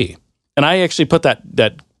SAP. And I actually put that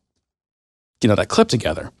clip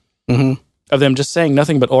together of them just saying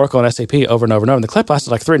nothing but Oracle and SAP over and over and over. And the clip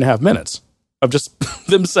lasted like 3.5 minutes of just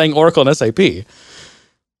them saying Oracle and SAP.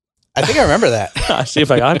 I think I remember that. I'll see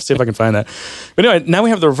if I can find that. But anyway, now we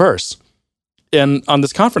have the reverse. And on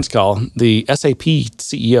this conference call, the SAP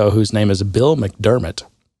CEO, whose name is Bill McDermott,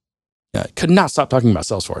 could not stop talking about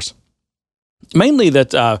Salesforce. Mainly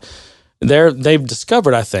that they've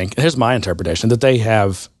discovered, I think, here's my interpretation, that they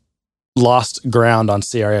have lost ground on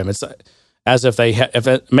CRM. It's as if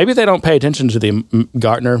maybe they don't pay attention to the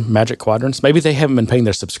Gartner Magic Quadrants. Maybe they haven't been paying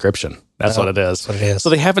their subscription. That's what it is. That's what it is. So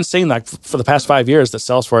they haven't seen, like, for the past 5 years that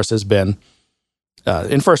Salesforce has been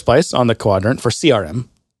in first place on the quadrant for CRM,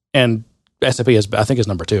 and SAP is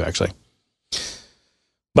number 2, actually.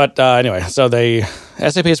 But anyway, so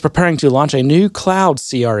SAP is preparing to launch a new cloud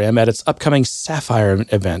CRM at its upcoming Sapphire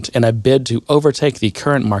event in a bid to overtake the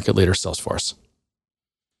current market leader, Salesforce.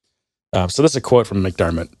 So this is a quote from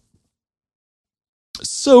McDermott.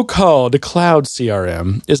 So-called cloud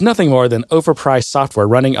CRM is nothing more than overpriced software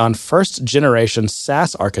running on first-generation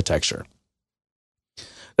SaaS architecture.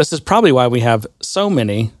 This is probably why we have so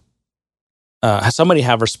many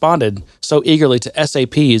have responded so eagerly to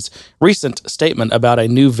SAP's recent statement about a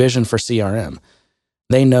new vision for CRM.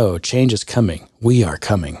 They know change is coming. We are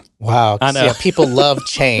coming. Wow. I know. Yeah, people love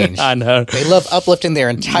change. I know. They love uplifting their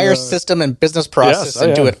entire system and business process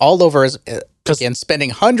and do it all over, again, spending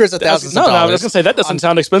hundreds of thousands of dollars. No, I was going to say, that doesn't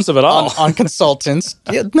sound expensive at all. On consultants.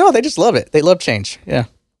 Yeah, no, they just love it. They love change. Yeah.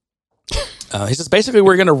 He says, basically,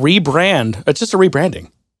 we're going to rebrand. It's just a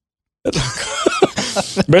rebranding.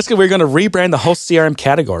 Basically, we're going to rebrand the whole CRM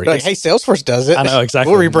category. Like, hey, Salesforce does it. I know,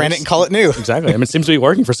 exactly. We'll rebrand it and call it new. Exactly. I mean, it seems to be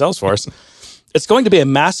working for Salesforce. It's going to be a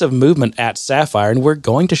massive movement at Sapphire, and we're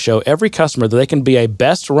going to show every customer that they can be a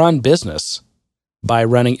best-run business by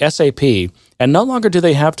running SAP, and no longer do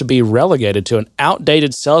they have to be relegated to an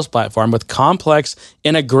outdated sales platform with complex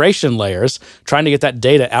integration layers trying to get that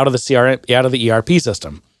data out of the CRM, out of the ERP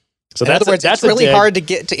system. So in other words, it's really hard to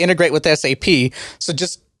get to integrate with SAP. So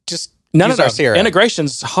just use our CRM.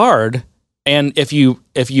 Integration's hard, and if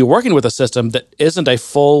you're working with a system that isn't a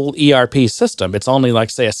full ERP system, it's only like,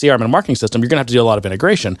 say, a CRM and marketing system, you're going to have to do a lot of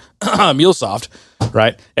integration. MuleSoft,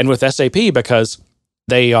 right? And with SAP, because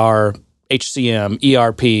they are HCM,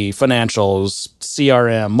 ERP, financials,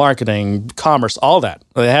 CRM, marketing, commerce, all that.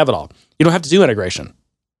 They have it all. You don't have to do integration,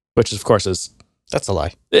 which of course is... That's a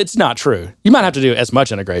lie. It's not true. You might have to do as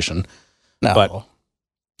much integration. No.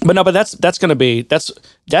 But that's going to be... That's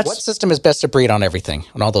what system is best of breed on everything,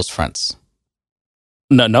 on all those fronts?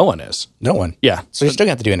 No one is. No one? Yeah. So you're still going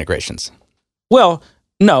to have to do integrations? Well,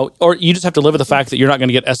 no. Or you just have to live with the fact that you're not going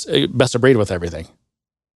to get best of breed with everything.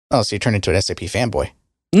 Oh, so you turn into an SAP fanboy.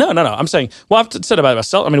 No. I'm saying, well, I've said about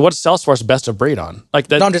myself. I mean, what's Salesforce best of breed on? Like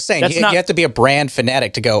that. No, I'm just saying you have to be a brand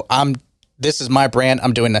fanatic to go, this is my brand.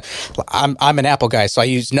 I'm an Apple guy, so I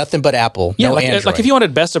use nothing but Apple. Yeah, no Android. Like if you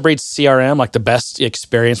wanted best of breed CRM, like the best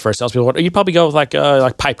experience for salespeople, you'd probably go with like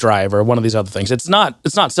Pipedrive or one of these other things. It's not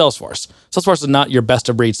Salesforce. Salesforce is not your best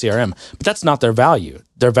of breed CRM, but that's not their value.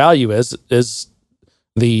 Their value is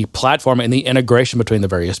the platform and the integration between the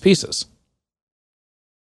various pieces.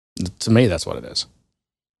 To me, that's what it is.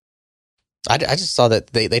 I just saw that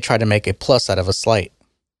they tried to make a plus out of a slight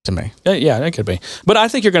to me. Yeah, it could be. But I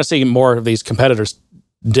think you're going to see more of these competitors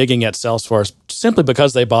digging at Salesforce simply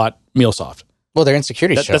because they bought MuleSoft. Well, their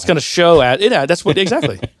insecurity show. That's going to show at that's what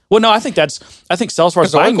exactly. Well, no, I think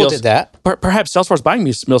Salesforce buying Oracle did that. Perhaps Salesforce buying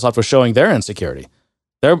MuleSoft was showing their insecurity.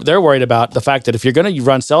 They're worried about the fact that if you're going to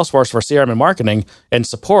run Salesforce for CRM and marketing and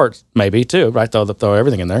support, maybe too, right? Throw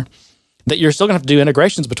everything in there. That you're still going to have to do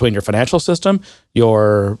integrations between your financial system,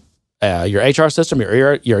 your HR system,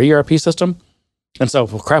 your ERP system. And so,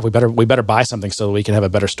 well, crap, we better buy something so that we can have a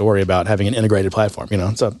better story about having an integrated platform.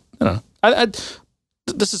 So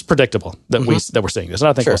this is predictable that we're seeing this, and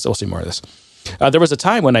I think we'll see more of this. There was a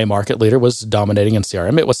time when a market leader was dominating in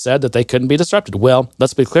CRM. It was said that they couldn't be disrupted. Well,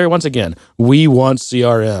 let's be clear once again. We want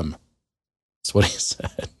CRM. That's what he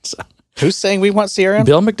said. So, who's saying we want CRM?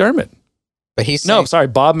 Bill McDermott. But he's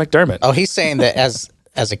saying, Bob McDermott. Oh, he's saying that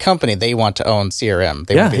as a company, they want to own CRM.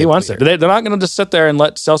 He wants it. They're not going to just sit there and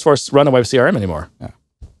let Salesforce run away with CRM anymore. Yeah.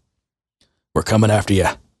 We're coming after you.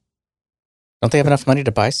 Don't they have enough money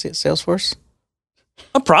to buy Salesforce?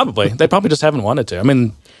 Probably. They probably just haven't wanted to. I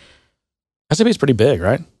mean, SAP is pretty big,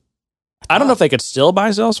 right? I don't know if they could still buy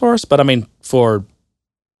Salesforce, but I mean,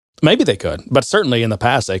 maybe they could. But certainly in the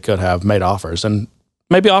past, they could have made offers, and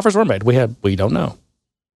maybe offers were made. We don't know.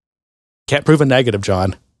 Can't prove a negative,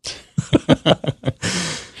 John.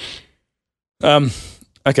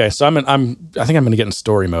 Okay, so I think I'm going to get in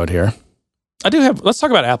story mode here. Let's talk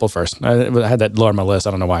about Apple first. I had that lower on my list.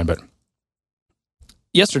 I don't know why, but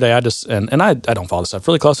yesterday I just, and I don't follow this stuff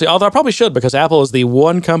really closely, although I probably should, because Apple is the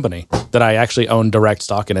one company that I actually own direct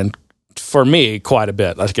stock in, and for me, quite a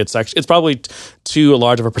bit. Like it's probably too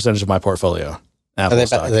large of a percentage of my portfolio. Apple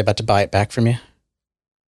Are they about to buy it back from you?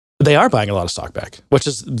 They are buying a lot of stock back, which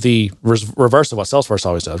is the reverse of what Salesforce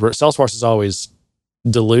always does. Salesforce is always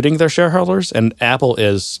diluting their shareholders, and Apple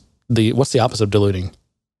is what's the opposite of diluting?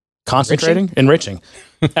 Concentrating? Enriching.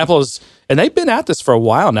 Apple is, and they've been at this for a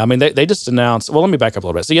while now. I mean, they just announced, well, let me back up a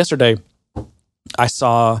little bit. So yesterday, I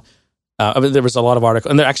saw, there was a lot of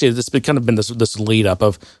articles, and there actually, it's kind of been this lead up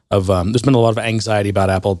of there's been a lot of anxiety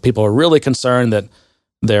about Apple. People are really concerned that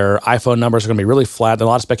their iPhone numbers are going to be really flat. There's a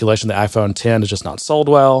lot of speculation that iPhone 10 is just not sold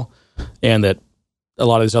well, and that a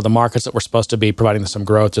lot of these other markets that were supposed to be providing some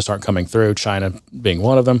growth just aren't coming through, China being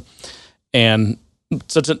one of them. And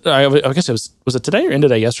so I guess was it today or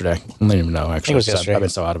ended yesterday? I don't even know, actually. I think it was yesterday. I've been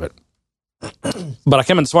so out of it. But I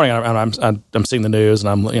came in this morning, and I'm seeing the news, and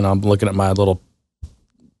I'm looking at my little,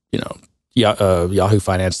 Yahoo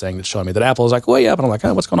Finance thing that's showing me that Apple is like way up, and I'm like,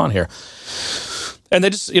 oh, what's going on here? And they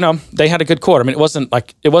just, they had a good quarter. I mean,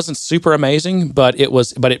 it wasn't super amazing, but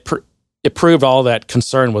it proved all that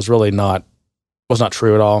concern was not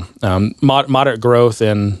true at all. Moderate growth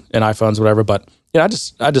in iPhones, whatever. But I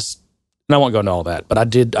won't go into all that. But I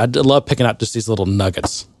did love picking out just these little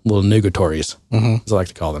nuggets, little nougatories, as I like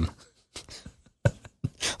to call them.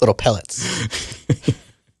 Little pellets.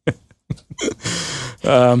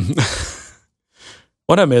 One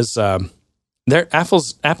of them is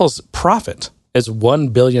Apple's profit is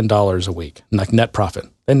 $1 billion a week, like net profit.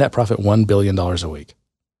 They net profit $1 billion a week.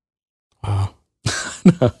 Wow.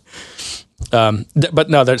 But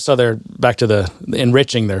no, they're back to the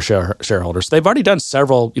enriching their shareholders. They've already done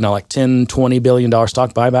several, like $10, $20 billion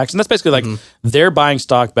stock buybacks. And that's basically like they're buying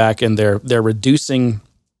stock back, and they're reducing,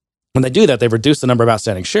 when they do that, they've reduced the number of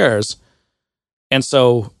outstanding shares. And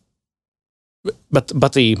so,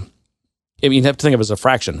 but you have to think of it as a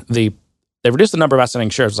fraction. They've reduced the number of outstanding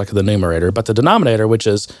shares, like the numerator, but the denominator, which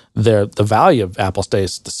is the value of Apple,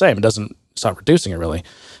 stays the same. It's not reducing it really.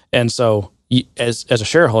 And so, as a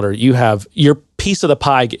shareholder, you have your piece of the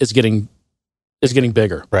pie is getting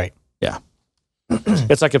bigger. Right. Yeah.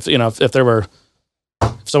 It's like if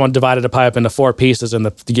someone divided a pie up into 4 pieces, and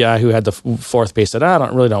the guy who had the fourth piece said, I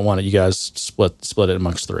don't want it. You guys split it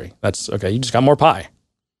amongst 3. That's okay. You just got more pie.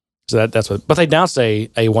 So that's what. But they announced a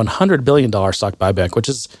 $100 billion stock buyback, which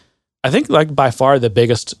is, I think, like by far the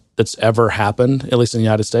biggest that's ever happened, at least in the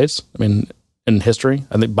United States. I mean, in history,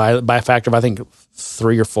 I think by a factor of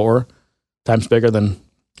 3 or 4 times bigger than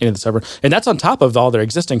any that's ever. And that's on top of all their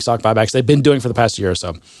existing stock buybacks they've been doing for the past year or so.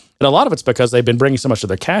 And a lot of it's because they've been bringing so much of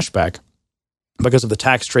their cash back because of the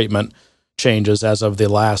tax treatment changes as of the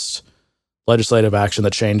last legislative action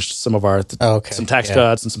that changed some of some tax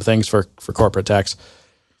cuts and some things for corporate tax.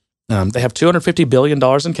 They have $250 billion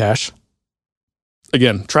in cash.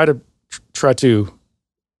 Again, try to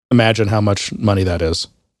imagine how much money that is.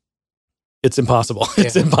 It's impossible. Yeah.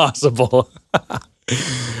 It's impossible.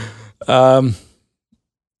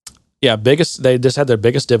 They just had their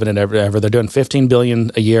biggest dividend ever. They're doing $15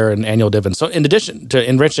 billion a year in annual dividends. So in addition to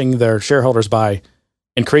enriching their shareholders by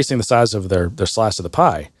increasing the size of their slice of the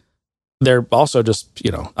pie, they're also just,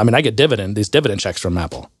 I get these dividend checks from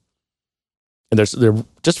Apple. And they're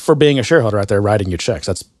just for being a shareholder out there writing you checks.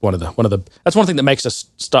 That's that's one thing that makes a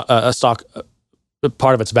stock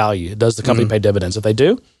part of its value. Does the company pay dividends? If they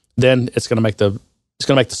do, then it's going to make the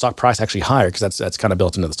stock price actually higher, because that's kind of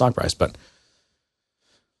built into the stock price. But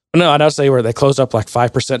no, I noticed they closed up like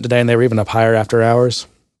 5% today, and they were even up higher after hours.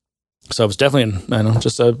 So it was definitely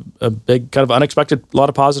just a big kind of unexpected, lot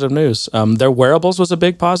of positive news. Their wearables was a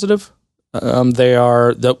big positive.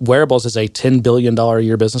 The wearables is a $10 billion a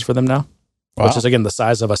year business for them now. Wow. Which is, again, the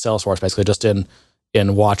size of a Salesforce, basically, just in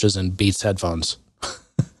watches and Beats headphones.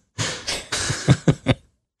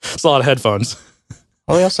 It's a lot of headphones.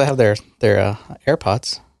 Well, they also have their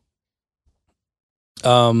AirPods.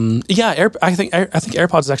 I think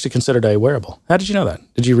AirPods is actually considered a wearable. How did you know that?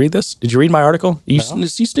 Did you read this? Did you read my article? You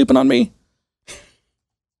snooping on me?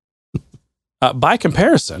 By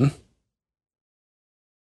comparison,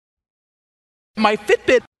 my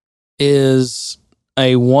Fitbit is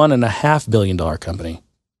a $1.5 billion company.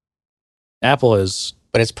 Apple is,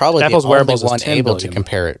 but it's probably Apple's the only wearables one able to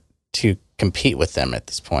compete with them at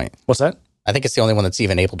this point. What's that? I think it's the only one that's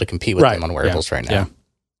even able to compete with them on wearables right now. Yeah.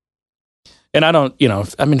 And I don't,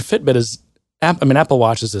 Fitbit is, Apple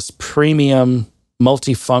Watch is this premium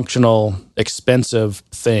multifunctional, expensive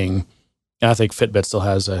thing. And I think Fitbit still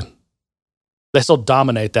has they still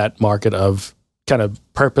dominate that market of kind of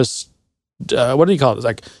purpose. What do you call it? It's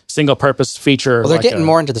like single purpose feature. Well, they're like getting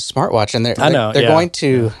more into the smartwatch, and they're going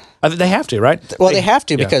to. They have to, right? Well, they have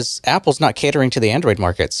to because Apple's not catering to the Android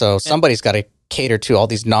market, so somebody's got to cater to all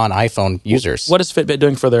these non-iPhone users. What is Fitbit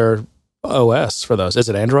doing for their OS for those? Is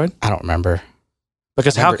it Android? I don't remember.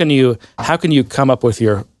 Because how can you come up with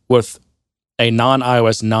a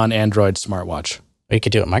non-iOS, non-Android smartwatch? Well, you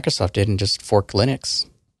could do what Microsoft did and just fork Linux.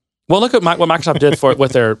 Well, look at what Microsoft did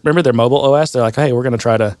with their mobile OS. They're like, hey, we're going to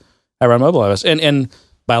try to have our mobile OS, and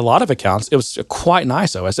by a lot of accounts, it was a quite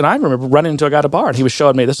nice OS. And I remember running into a guy at a bar, and he was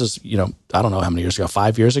showing me, this is, I don't know how many years ago,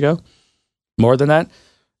 5 years ago, more than that.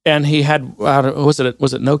 And he had, was it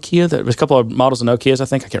Nokia? There was a couple of models of Nokias, I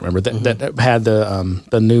think, I can't remember, that had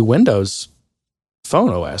the new Windows Phone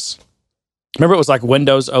OS. Remember, it was like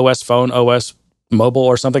Windows OS Phone OS Mobile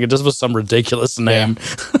or something. It just was some ridiculous name.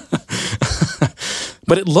 Yeah.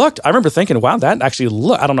 But I remember thinking, wow, that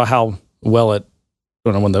actually I don't know how well it,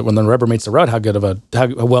 when the rubber meets the road, how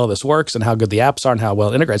well this works and how good the apps are and how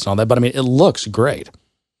well it integrates and all that. But I mean, it looks great.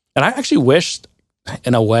 And I actually wished,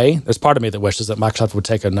 in a way, there's part of me that wishes that Microsoft would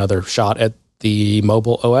take another shot at the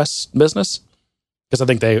mobile OS business, because I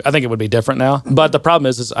think it would be different now. But the problem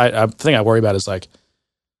is I think I worry about is like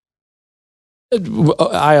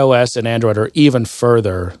iOS and Android are even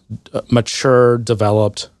further mature,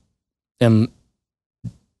 developed, and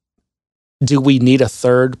do we need a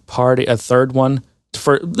third one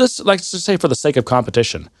for this? Like, to say, for the sake of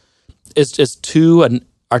competition, is two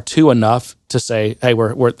enough to say, hey,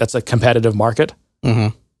 we're that's a competitive market?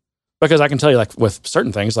 Mm-hmm. Because I can tell you, like with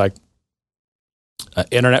certain things, like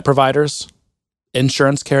internet providers,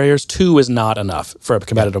 insurance carriers, 2 is not enough for a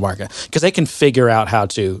competitive market, because they can figure out how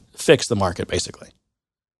to fix the market basically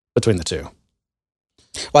between the two.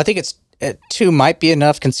 Well, I think 2 might be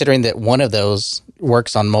enough, considering that one of those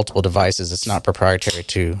works on multiple devices. It's not proprietary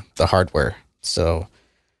to the hardware. So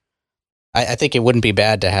I think it wouldn't be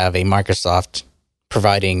bad to have a Microsoft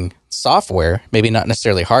providing software, maybe not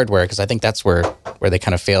necessarily hardware, because I think that's where they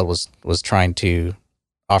kind of failed, was trying to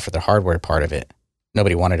offer the hardware part of it.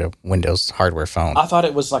 Nobody wanted a Windows hardware phone. I thought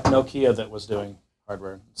it was like Nokia that was doing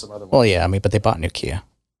hardware and some other ones. Well, yeah, but they bought Nokia.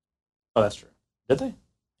 Oh, that's true. Did they? Yeah.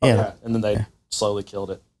 Oh, yeah. And then they slowly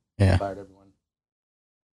killed it. Yeah. Fired everyone.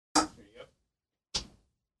 Here you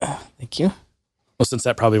go. Thank you. Well, since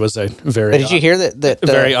that probably was a very... Did you hear that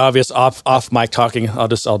very obvious off mic talking, I'll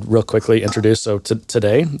real quickly introduce. So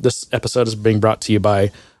today, this episode is being brought to you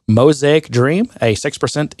by Mosaic Dream, a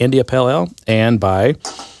 6% India Pale Ale, and by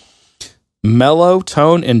Mellow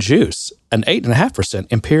Tone and Juice, an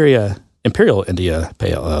 8.5% Imperial India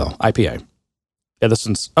Pale Ale, IPA. Yeah, this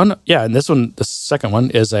one's... Oh, no. Yeah, and the second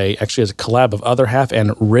one is actually a collab of Other Half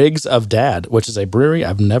and Rigs of Dad, which is a brewery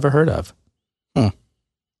I've never heard of.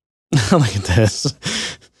 Look at this.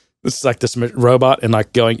 This is like this robot, and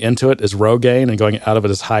like going into it is low gain and going out of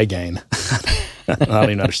it is high gain. I don't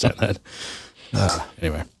even understand that.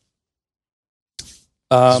 Anyway.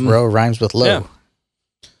 Row rhymes with low. Yeah.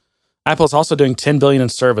 Apple's also doing $10 billion in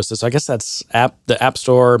services. I guess that's the App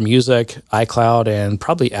Store, Music, iCloud, and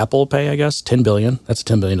probably Apple Pay, I guess. $10 billion. That's a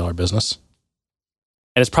 $10 billion business.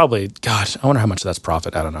 And it's probably, gosh, I wonder how much of that's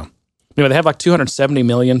profit. I don't know. Anyway, they have like 270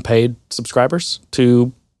 million paid subscribers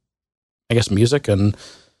to, I guess, music, and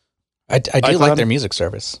I do like their music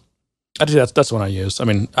service. I do. That's one I use. I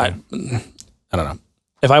mean, I don't know.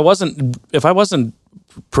 If I wasn't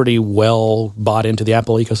pretty well bought into the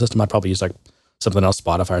Apple ecosystem, I'd probably use like something else,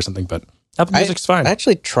 Spotify or something. But Apple Music's fine. I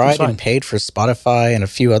actually tried and paid for Spotify and a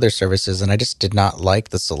few other services, and I just did not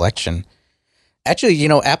like the selection. Actually,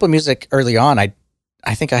 Apple Music early on, I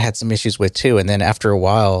think I had some issues with too. And then after a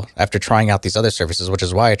while, after trying out these other services, which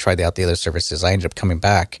is why I tried out the other services, I ended up coming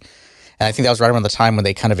back. And I think that was right around the time when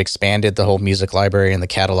they kind of expanded the whole music library and the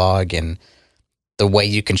catalog and the way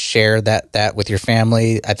you can share that with your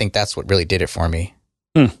family. I think that's what really did it for me.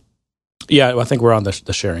 Yeah, I think we're on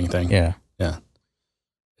the sharing thing. Yeah.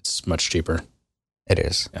 It's much cheaper. It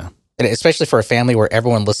is. Yeah. And especially for a family where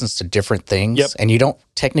everyone listens to different things and you don't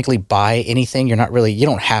technically buy anything. You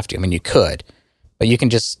don't have to. I mean, you could, but you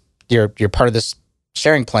can just, you're part of this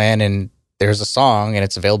sharing plan, and there's a song and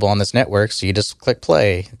it's available on this network. So you just click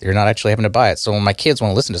play. You're not actually having to buy it. So when my kids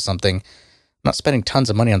want to listen to something, I'm not spending tons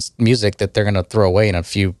of money on music that they're going to throw away in a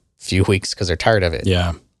few weeks because they're tired of it.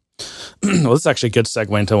 Yeah. Well, this is actually a good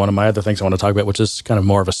segue into one of my other things I want to talk about, which is kind of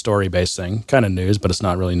more of a story-based thing, kind of news, but it's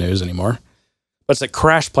not really news anymore. But it's that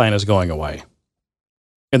Crash Plan is going away.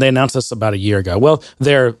 And they announced this about a year ago. Well,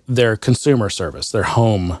 their consumer service, their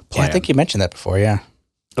home plan. Yeah, I think you mentioned that before, yeah.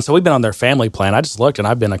 And so we've been on their family plan. I just looked, and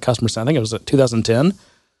I've been a customer since, I think it was 2010. So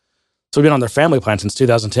we've been on their family plan since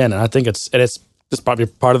 2010, and I think it's probably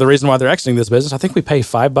part of the reason why they're exiting this business. I think we pay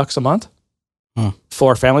 $5 a month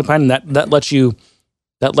for a family plan, and that lets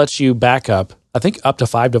you back up, I think, up to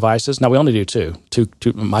 5 devices. Now, we only do two,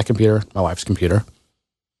 my computer, my wife's computer.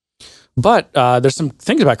 But there's some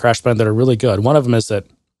things about CrashPlan that are really good. One of them is that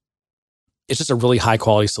it's just a really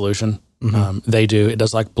high-quality solution. It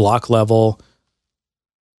does like block level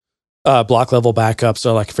backup.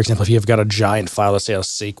 So, like, for example, if you've got a giant file, let's say a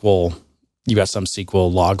SQL, you got some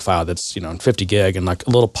SQL log file that's 50 gig, and like a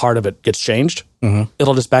little part of it gets changed,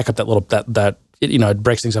 it'll just back up it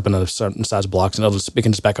breaks things up into certain size blocks, and it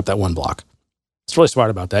can just back up that one block. It's really smart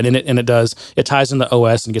about that, and it ties in the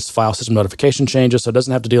OS and gets file system notification changes, so it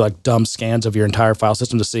doesn't have to do like dumb scans of your entire file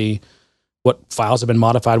system to see what files have been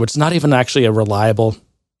modified, which is not even actually a reliable,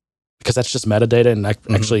 because that's just metadata, and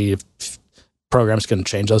actually programs can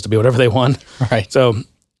change those to be whatever they want. Right. So,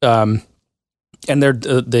 and they're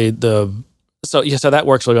so that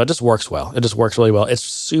works really well. It just works well. It just works really well.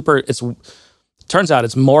 Turns out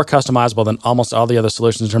it's more customizable than almost all the other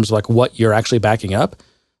solutions in terms of like what you're actually backing up.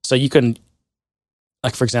 So you can,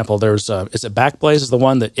 like, for example, is it Backblaze is the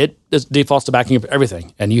one that it defaults to backing up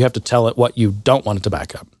everything, and you have to tell it what you don't want it to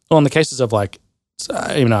back up. Well, in the cases of like,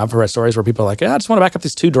 I've read stories where people are like, I just want to back up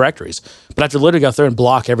these 2 directories, but I have to literally go through and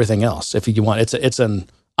block everything else if you want. It's an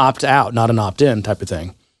opt out, not an opt in type of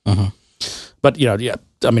thing. But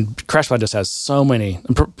CrashPlan just has so many,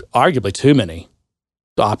 arguably too many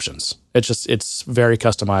options. It's very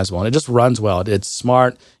customizable, and it just runs well. It's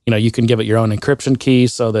smart. You can give it your own encryption key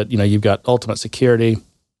so that you've got ultimate security,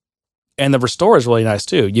 and the restore is really nice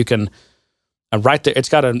too. You can right there, it's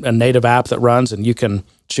got a native app that runs, and you can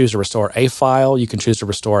choose to restore a file. You can choose to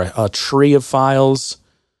restore a tree of files,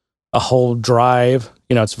 a whole drive.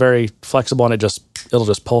 It's very flexible, and it'll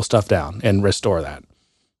just pull stuff down and restore that.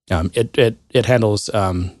 It handles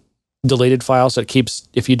deleted files, so it keeps,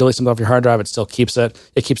 if you delete something off your hard drive, it still keeps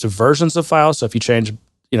it. It keeps versions of files, so if you change,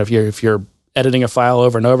 if you're editing a file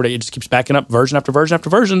over and over, it just keeps backing up version after version after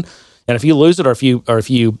version. And if you lose it, or if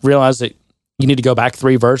you realize that you need to go back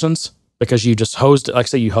 3 versions because you just hosed it, like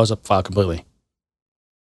say you hose up a file completely,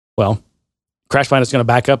 well, CrashPlan is going to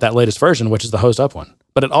back up that latest version, which is the hosed up one.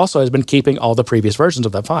 But it also has been keeping all the previous versions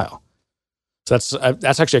of that file. So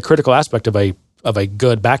that's actually a critical aspect of a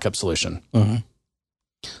good backup solution.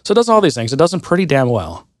 So it does all these things. It does them pretty damn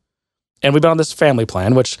well. And we've been on this family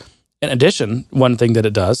plan, which, in addition, one thing that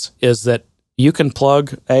it does is that you can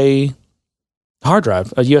plug a hard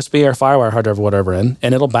drive, a USB or FireWire hard drive or whatever in,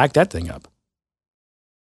 and it'll back that thing up.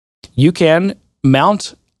 You can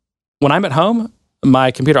mount, when I'm at home,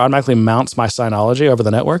 my computer automatically mounts my Synology over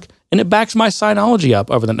the network, and it backs my Synology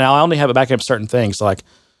up over now I only have it backing up certain things. So like,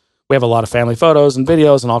 we have a lot of family photos and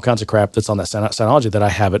videos and all kinds of crap that's on that Synology that I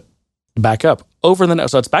have it back up over the net.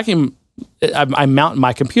 So it's backing,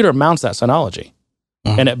 my computer mounts that Synology,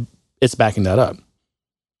 and it's backing that up.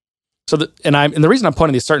 So the reason I'm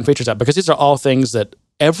pointing these certain features out, because these are all things that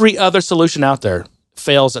every other solution out there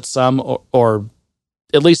fails at some or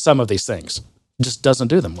at least some of these things. It just doesn't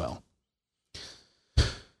do them well.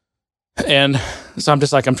 And so I'm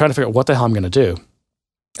trying to figure out what the hell I'm going to do.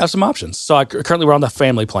 I have some options. So currently we're on the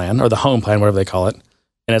family plan, or the home plan, whatever they call it.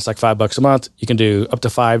 And it's like $5 a month. You can do up to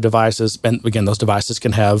 5 devices. And again, those devices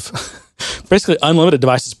can have basically unlimited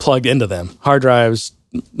devices plugged into them. Hard drives,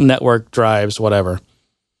 network drives, whatever.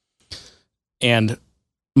 And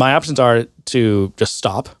my options are to just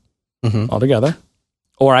stop altogether.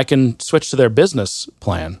 Or I can switch to their business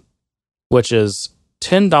plan, which is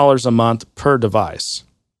 $10 a month per device.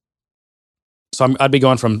 So I'd be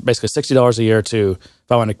going from basically $60 a year to,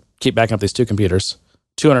 if I want to keep backing up these 2 computers,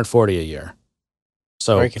 $240 a year.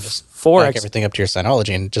 So or you can just 4x, back everything up to your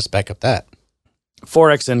Synology and just back up that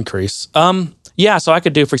 4x increase. Yeah. So I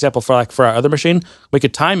could do, for example, for our other machine, we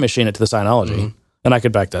could time machine it to the Synology, and I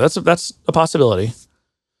could back that. That's a possibility.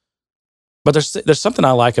 But there's something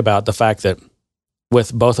I like about the fact that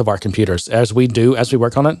with both of our computers, as we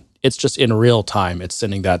work on it, it's just in real time. It's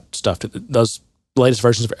sending that stuff to those latest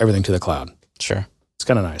versions of everything to the cloud. Sure. It's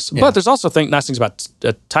kind of nice. Yeah. But there's also nice things about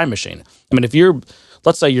a time machine. I mean, if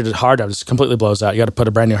let's say your hard drive just completely blows out, you got to put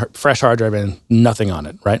a brand new, fresh hard drive in, nothing on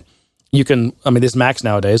it, right? You can, these Macs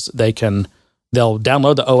nowadays, they'll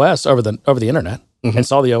download the OS over the internet,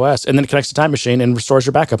 install the OS, and then it connects to Time Machine and restores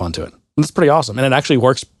your backup onto it. And that's pretty awesome. And it actually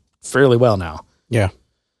works fairly well now. Yeah.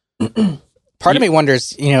 Part of me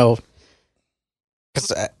wonders, because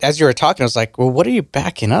as you were talking, I was like, well, what are you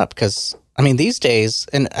backing up? Because, these days,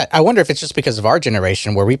 and I wonder if it's just because of our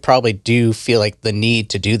generation where we probably do feel like the need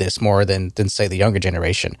to do this more than say, the younger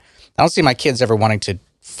generation. I don't see my kids ever wanting to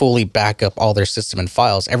fully back up all their system and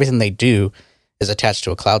files. Everything they do is attached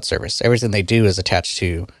to a cloud service. Everything they do is attached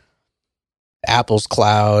to Apple's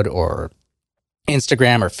cloud or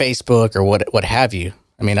Instagram or Facebook or what have you.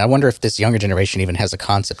 I mean, I wonder if this younger generation even has a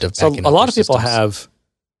concept of backing up. So a lot of people systems.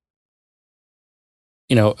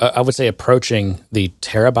 have, I would say approaching the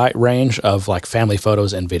terabyte range of like family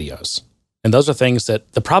photos and videos. And those are things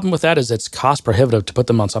that the problem with that is it's cost prohibitive to put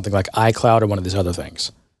them on something like iCloud or one of these other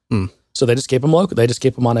things. So they just keep them local. They just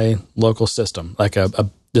keep them on a local system, like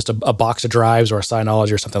just a box of drives or a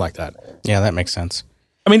Synology or something like that. Yeah, that makes sense.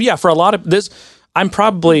 I mean, yeah, for a lot of this, I'm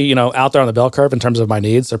probably, out there on the bell curve in terms of my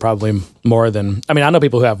needs. They're probably more than, I know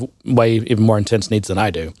people who have way even more intense needs than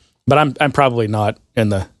I do, but I'm probably not in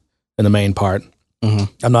the main part.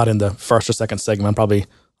 Mm-hmm. I'm not in the first or second sigma. I'm probably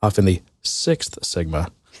off in the sixth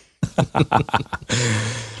sigma.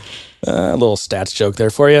 A little stats joke there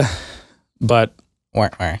for you. But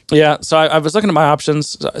yeah, so I was looking at my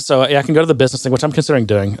options. So yeah, I can go to the business thing, which I'm considering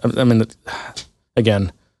doing. I mean,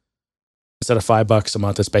 again, instead of $5 a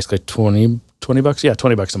month, it's basically $20. Yeah,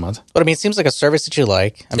 $20 a month. But I mean, it seems like a service that you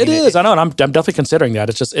like. I mean, it is. I know, and I'm definitely considering that.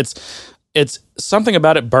 It's just it's something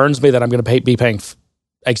about it burns me that I'm going to be paying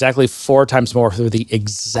exactly 4 times more for the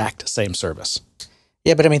exact same service.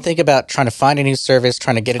 Yeah, but I mean, think about trying to find a new service,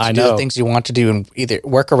 trying to get it to do the things you want to do, and either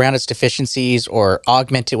work around its deficiencies or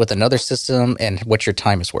augment it with another system, and what your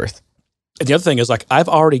time is worth. And the other thing is, like, I've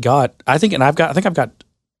already got, I've got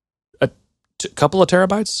a couple of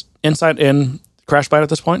terabytes inside in CrashByte at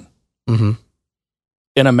this point. Mm-hmm.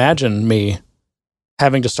 And imagine me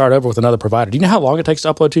having to start over with another provider. Do you know how long it takes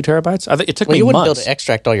to upload 2 terabytes? I think it took me months. You wouldn't be able to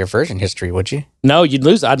extract all your version history, would you? No, I'd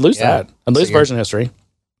lose that. I'd lose version history.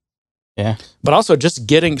 Yeah. But also just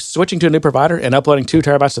switching to a new provider and uploading 2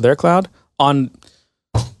 terabytes to their cloud on,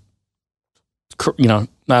 I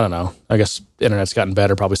don't know. I guess internet's gotten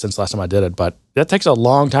better probably since the last time I did it, but that takes a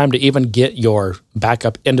long time to even get your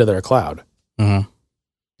backup into their cloud. Mm-hmm.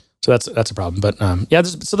 So that's a problem. But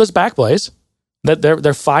so there's Backblaze. That they're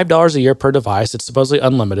 $5 a year per device. It's supposedly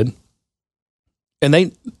unlimited, and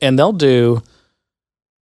they'll do.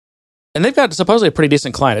 And they've got supposedly a pretty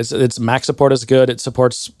decent client. Its Mac support is good. It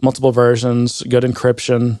supports multiple versions, good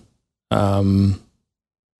encryption. I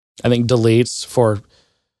think deletes for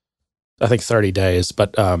 30 days,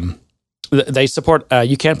 but they support.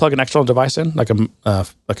 You can plug an external device in, like a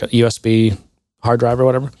USB hard drive or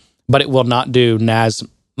whatever, but it will not do NAS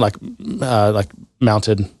like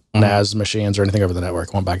mounted NAS machines or anything over the network.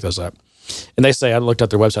 It won't back those up. And they say, I looked at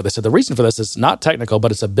their website, they said the reason for this is not technical,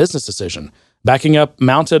 but it's a business decision. Backing up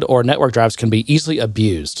mounted or network drives can be easily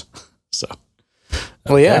abused. So,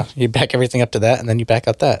 well, yeah, you back everything up to that, and then you back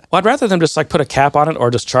up that. Well, I'd rather them just like put a cap on it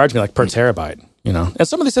or just charge me like per terabyte, And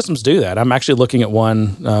some of these systems do that. I'm actually looking at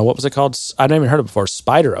one. What was it called? I'd never even heard of it before.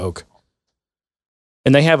 Spider Oak,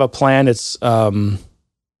 and they have a plan. It's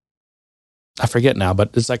I forget now,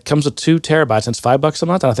 but it's like comes with 2 terabytes and it's $5 a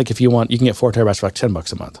month. And I think if you want, you can get 4 terabytes for like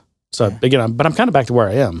 $10 a month. So again, I'm kind of back to where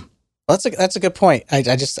I am. Well, that's a good point. I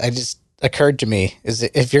just occurred to me is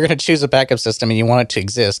that if you're going to choose a backup system and you want it to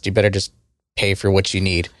exist, you better just pay for what you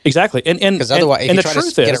need. Exactly. And because otherwise, if you try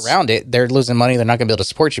to get around it, they're losing money. They're not going to be able to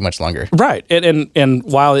support you much longer. Right. And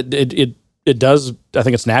while it does, I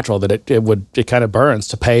think it's natural that it kind of burns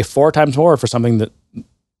to pay 4 times more for something that,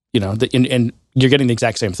 and you're getting the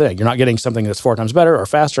exact same thing. You're not getting something that's 4 times better or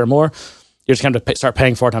faster or more. You're just going to start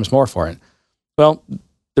paying 4 times more for it. Well,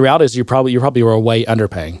 the reality is you probably were way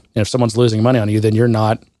underpaying. And if someone's losing money on you, then you're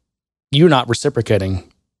not reciprocating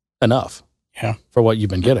enough for what you've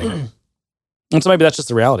been getting. And so maybe that's just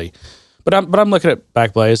the reality. But I'm looking at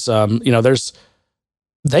Backblaze.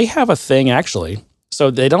 They have a thing actually. So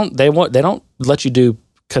they don't let you do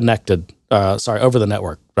connected over the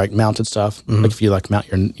network, like mounted stuff. Mm-hmm. Like if you mount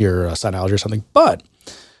your Synology or something. But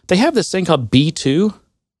they have this thing called B2,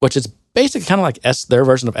 which is basically kind of like their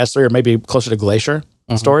version of S3 or maybe closer to Glacier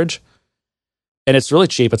storage. And it's really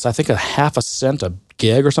cheap. It's I think a cent a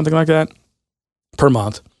gig or something like that per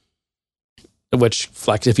month. Which,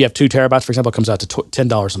 like, if you have 2 terabytes, for example, it comes out to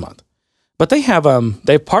 $10 a month. But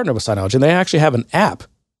they've partnered with Synology, and they actually have an app.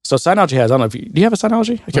 So Synology has, I don't know if do you have a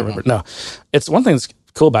Synology? I can't remember. No. It's one thing that's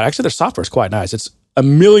cool about it. Actually, their software is quite nice. It's a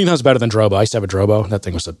million times better than Drobo. I used to have a Drobo. That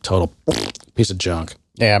thing was a total piece of junk.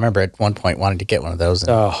 Yeah, I remember at one point wanting to get one of those. And,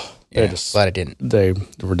 glad I didn't. They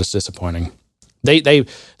were just disappointing. They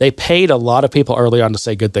paid a lot of people early on to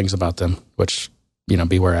say good things about them, which,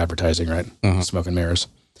 beware advertising, right? Mm-hmm. Smoke and mirrors.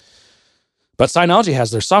 But Synology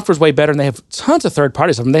has their software's way better, and they have tons of third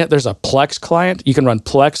parties. There's a Plex client. You can run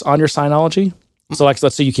Plex on your Synology. So, like,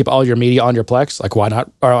 let's say you keep all your media on your Plex. Like, why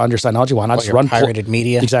not? Or on your Synology, why not just run pirated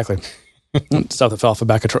media? Exactly. Stuff that fell off the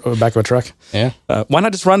back of a truck. Yeah. Why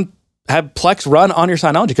not just have Plex run on your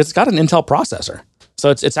Synology? Because it's got an Intel processor. So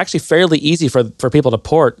it's actually fairly easy for people to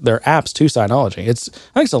port their apps to Synology. I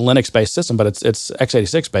think it's a Linux-based system, but it's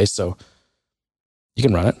x86-based, so you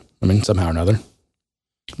can run it. I mean, somehow or another.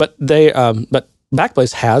 But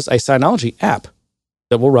Backblaze has a Synology app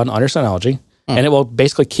that will run on your Synology, and it will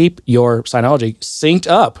basically keep your Synology synced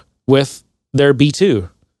up with their B2,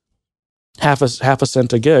 half a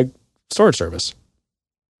cent a gig storage service.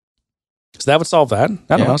 So that would solve that.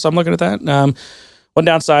 I don't know. So I'm looking at that. One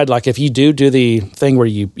downside, like if you do the thing where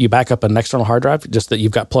you back up an external hard drive, just that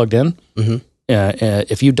you've got plugged in,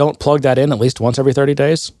 if you don't plug that in at least once every 30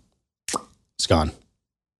 days, it's gone.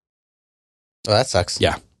 Oh, that sucks.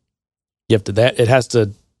 Yeah. You have to, it has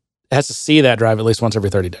to see that drive at least once every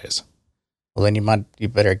 30 days. Well, then you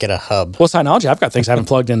better get a hub. Well, Synology, I've got things I haven't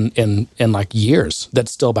plugged in like years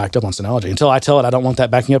that's still backed up on Synology. Until I tell it I don't want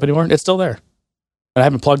that backing up anymore, it's still there. And I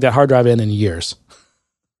haven't plugged that hard drive in years.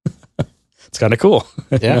 It's kind of cool.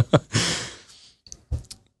 Yeah.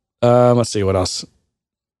 Let's see, what else?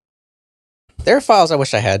 There are files I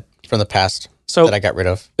wish I had from the past that I got rid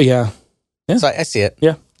of. Yeah. So I see it.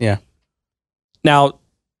 Yeah. Now,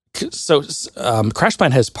 so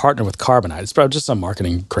CrashPlan has partnered with Carbonite. It's probably just some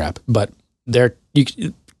marketing crap, but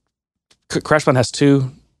CrashPlan has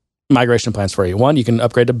two migration plans for you. One, you can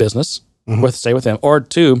upgrade to business, stay with them, or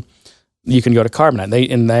two, you can go to Carbonite. They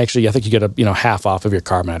actually, I think you get a half off of your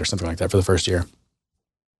Carbonite or something like that for the first year.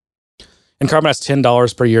 And Carbonite's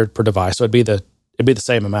 $10 per year per device, so it'd be the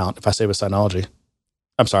same amount if I stayed with Synology.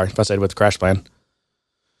 I'm sorry, if I stayed with CrashPlan.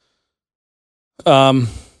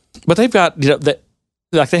 But they've got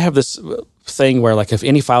they have this thing where like if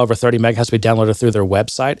any file over 30 meg has to be downloaded through their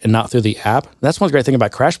website and not through the app. That's one great thing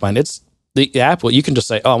about CrashPlan. It's the app. Well, you can just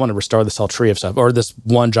say, "Oh, I want to restore this whole tree of stuff," or this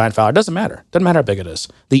one giant file. It doesn't matter. Doesn't matter how big it is.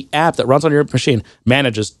 The app that runs on your machine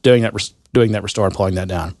manages doing that restore and pulling that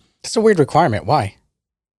down. It's a weird requirement. Why?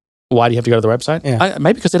 Why do you have to go to the website? Yeah.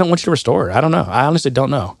 Maybe because they don't want you to restore it. I don't know. I honestly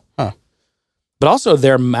don't know. Huh. But also,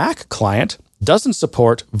 their Mac client doesn't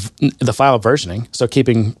support the file versioning, so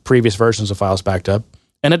keeping previous versions of files backed up,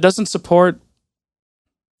 and it doesn't support.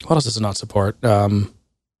 What else does it not support?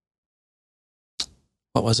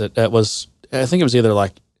 What was it? I think it was either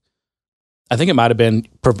like, I think it might have been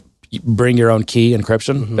bring your own key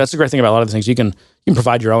encryption. Mm-hmm. That's the great thing about a lot of the things. You can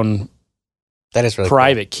provide your own that is really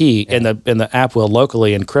private key, and the app will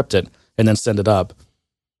locally encrypt it and then send it up.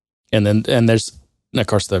 And there's, and of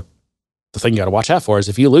course, the thing you got to watch out for is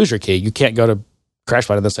if you lose your key, you can't go to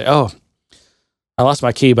CrashPlan and then say, "Oh, I lost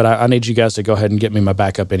my key, but I need you guys to go ahead and get me my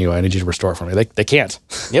backup anyway. I need you to restore it for me." They can't.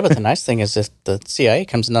 Yeah, but the nice thing is if the CIA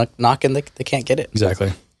comes knocking, they can't get it.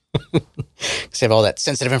 Exactly. Because they have all that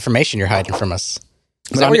sensitive information you're hiding from us.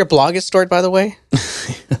 Is that where your blog is stored, by the way?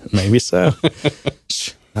 Maybe so.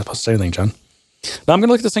 Shh, not supposed to say anything, John. Now I'm going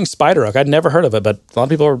to look at this thing, SpiderOak. I'd never heard of it, but a lot of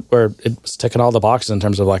people were it was ticking all the boxes in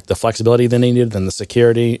terms of like the flexibility they needed and the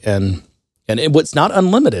security, and it's not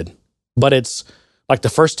unlimited, but it's like the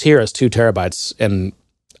first tier is 2 terabytes, and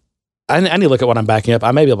I need to look at what I'm backing up.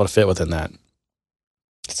 I may be able to fit within that.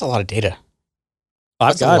 That's a lot of data.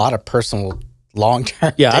 That's a lot of personal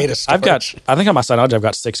long-term data storage. I think on my Synology I've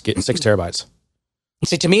got 6 terabytes.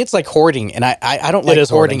 See, to me, it's like hoarding, and I don't like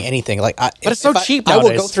hoarding anything. Like, but it's so cheap nowadays.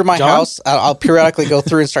 I will go through my house. I'll periodically go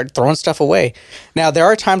through and start throwing stuff away. Now, there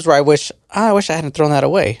are times where I wish I hadn't thrown that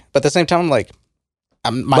away. But at the same time, I'm like,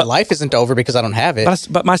 my life isn't over because I don't have it.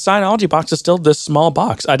 But my Synology box is still this small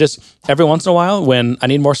box. I just, every once in a while, when I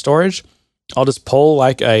need more storage, I'll just pull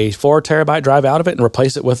like a 4 terabyte drive out of it and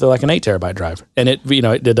replace it with like an 8 terabyte drive. And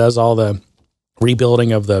it does all the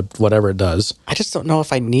rebuilding of the whatever it does. I just don't know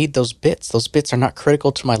if I need those bits. Those bits are not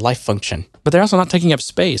critical to my life function. But they're also not taking up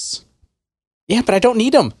space. Yeah, but I don't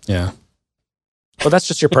need them. Yeah. Well, that's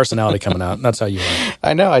just your personality coming out. That's how you are.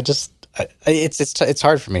 I know. It's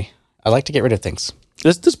hard for me. I like to get rid of things.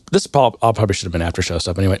 This probably should have been after show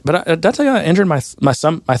stuff anyway. But did I tell you I injured my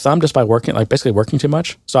thumb just by working, like basically working too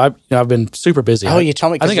much? So I've been super busy. Oh, you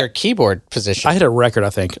told me because your keyboard position. I hit a record, I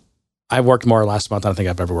think. I worked more last month than I think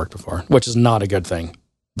I've ever worked before, which is not a good thing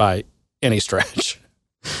by any stretch.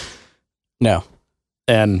 No.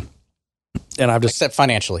 And I've just... Except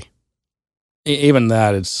financially. Even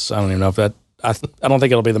that, I don't even know if that... I don't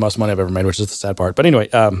think it'll be the most money I've ever made, which is the sad part. But anyway,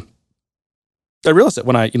 I realized that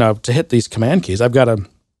when to hit these command keys, I've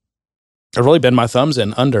really bend my thumbs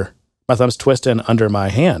twist in under my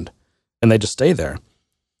hand, and they just stay there.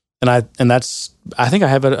 And I think I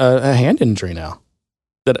have a hand injury now.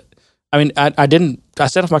 I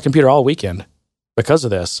set off my computer all weekend because of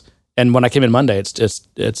this. And when I came in Monday,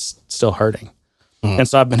 it's still hurting. And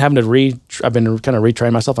so I've been having to I've been kind of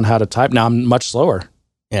retrain myself on how to type. Now I'm much slower.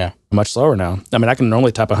 Yeah. I'm much slower now. I mean, I can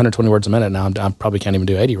normally type 120 words a minute. Now I probably can't even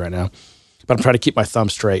do 80 right now. But I'm trying to keep my thumb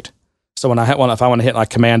straight. So when if I want to hit like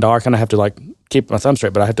Command R, I kind of have to like keep my thumb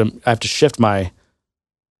straight. But I have to shift my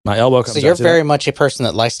elbow. So you're very much a person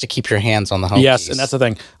that likes to keep your hands on the home Yes, keys. and that's the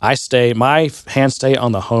thing. My hands stay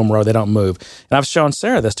on the home row; they don't move. And I've shown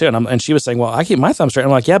Sarah this too, and she was saying, "Well, I keep my thumb straight." I'm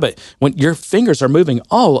like, "Yeah, but when your fingers are moving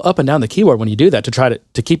all up and down the keyboard when you do that to try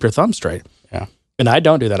to keep your thumb straight." Yeah, and I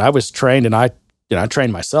don't do that. I was trained, and I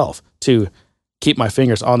trained myself to keep my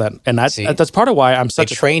fingers on that, and that's part of why I'm such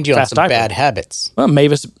they a trained you on fast some typer. bad habits. Well,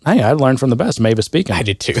 Mavis, hey, I learned from the best. Mavis speaking. I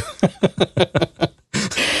did too.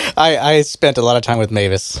 I spent a lot of time with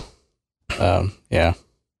Mavis. Yeah.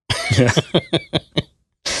 Because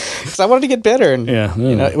I wanted to get better, and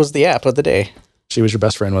it was the app of the day. She was your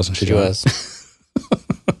best friend, wasn't she? She was.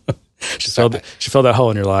 She filled that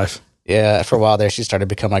hole in your life. Yeah, for a while there, she started to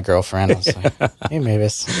become my girlfriend. I was like, "Hey,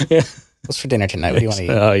 Mavis, what's for dinner tonight? What do you want to eat?"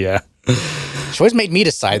 Oh yeah. She always made me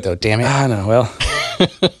decide, though. Damn it! I know. Well,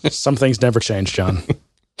 some things never change, John.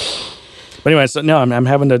 But anyway, so no, I'm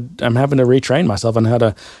having to retrain myself on how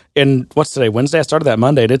to. And what's today? Wednesday. I started that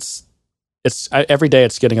Monday. And every day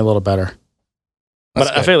it's getting a little better. That's but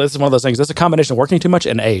good. I feel like this is one of those things. It's a combination of working too much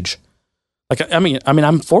and age. Like I mean,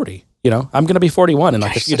 I'm 40. I'm going to be 41 in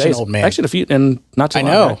like Gosh, a few such an days. old man. Actually, not too I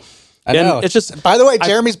long. know. Right? I know. And it's just. By the way,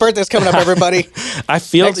 Jeremy's birthday's coming up, everybody. I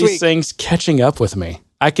feel Next these week. things catching up with me.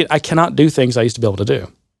 I cannot do things I used to be able to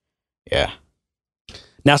do. Yeah.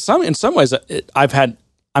 Now, in some ways,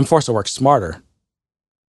 I'm forced to work smarter,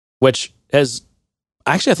 which is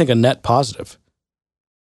actually, I think, a net positive.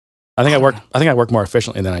 I think I work more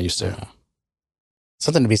efficiently than I used to.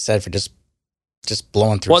 Something to be said for just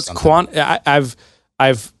blowing through. Well, it's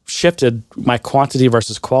I've shifted my quantity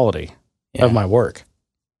versus quality of my work,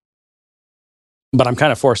 but I'm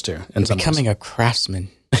kind of forced to. In some becoming a craftsman.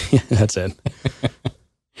 ways. That's it.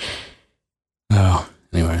 Oh,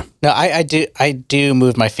 anyway. No, I do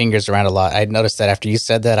move my fingers around a lot. I noticed that after you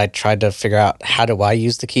said that, I tried to figure out how do I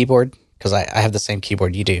use the keyboard, because I have the same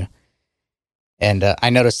keyboard you do. And I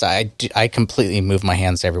noticed I completely move my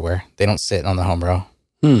hands everywhere. They don't sit on the home row.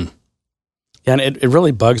 Yeah, and it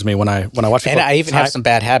really bugs me when I watch people. And I even have some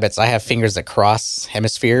bad habits. I have fingers that cross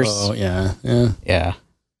hemispheres. Oh, yeah. Yeah.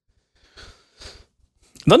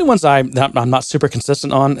 The only ones I'm not super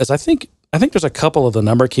consistent on is I think there's a couple of the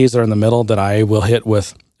number keys that are in the middle that I will hit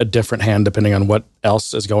with a different hand depending on what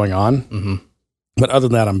else is going on. Mm-hmm. But other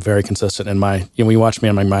than that, I'm very consistent in my. When you watch me,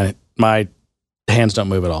 and my hands don't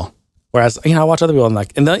move at all. Whereas I watch other people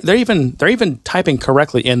and they're even typing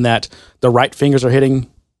correctly in that the right fingers are hitting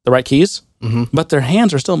the right keys, but their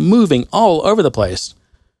hands are still moving all over the place.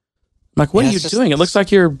 I'm like, what are you doing? It looks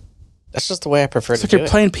like you're. That's just the way I prefer to It's like do you're it.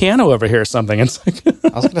 playing piano over here or something. It's like I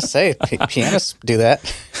was going to say, pianists do that.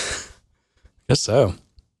 guess so.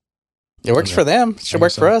 It works for them. It should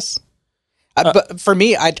work for us. But for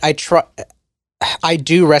me, I try. I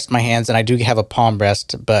do rest my hands, and I do have a palm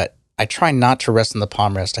rest, but I try not to rest in the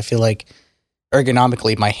palm rest. I feel like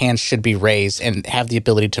ergonomically, my hands should be raised and have the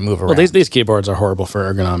ability to move around. Well, these keyboards are horrible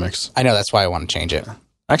for ergonomics. I know, that's why I want to change it.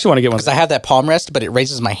 I actually want to get one. Because I have that palm rest, but it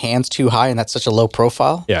raises my hands too high, and that's such a low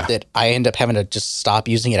profile that I end up having to just stop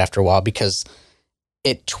using it after a while because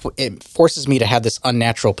it forces me to have this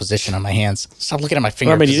unnatural position on my hands. Stop looking at my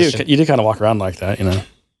finger position. You do kind of walk around like that,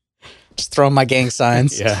 Just throwing my gang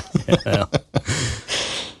signs. Yeah.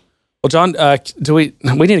 Well, John, do we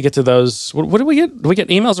need to get to those? What did we get? Do we get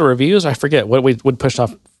emails or reviews? I forget what we pushed off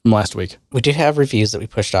from last week. We do have reviews that we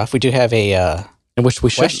pushed off. We do have a and which we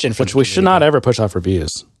should not ever push off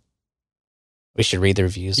reviews. We should read the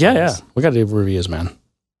reviews. Yeah. We got to do reviews, man.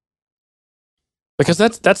 Because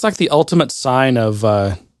that's like the ultimate sign of,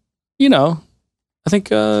 I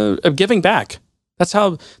think of giving back. That's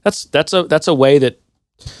a way that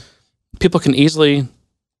people can easily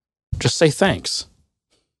just say thanks.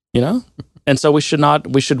 And so we should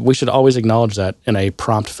always acknowledge that in a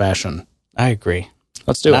prompt fashion. I agree.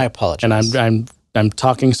 Let's do it. I apologize. And I'm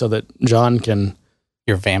talking so that John can.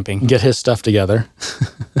 You're vamping. Get his stuff together.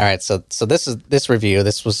 All right. So this review.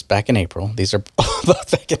 This was back in April. These are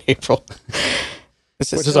both back in April.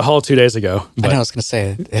 Which is a whole 2 days ago. I know. I was going to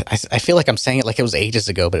say. I feel like I'm saying it like it was ages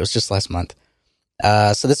ago, but it was just last month.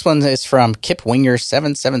 So this one is from Kip Winger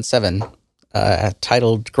 777,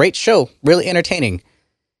 titled "Great Show, Really Entertaining."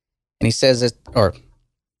 And he says it, or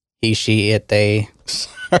he, she, it, they.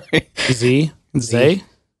 Sorry. Z.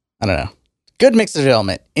 I don't know. Good mix of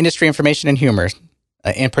development, industry information, and humor.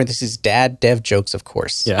 In parentheses, dad dev jokes, of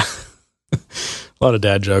course. Yeah. A lot of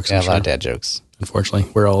dad jokes. Yeah, a lot of dad jokes.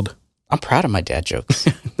 Unfortunately, we're old. I'm proud of my dad jokes.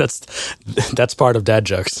 That's part of dad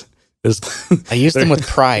jokes. I use them with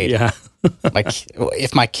pride. Yeah.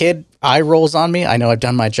 If my kid eye rolls on me, I know I've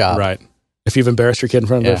done my job. Right. If you've embarrassed your kid in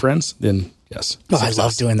front of their friends, then yes. Oh, I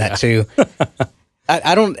love doing that too.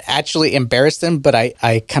 I don't actually embarrass them, but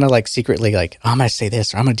I kind of like secretly like, oh, I'm going to say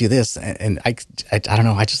this or I'm going to do this. And I don't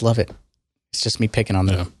know. I just love it. It's just me picking on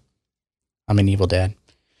them. Yeah. I'm an evil dad.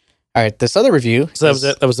 All right. This other review. So that was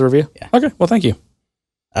it? That was the review? Yeah. Okay. Well, thank you.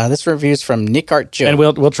 This review is from Nick Art Joe. And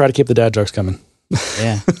we'll try to keep the dad jokes coming.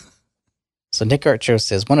 Yeah. So Nick Art Joe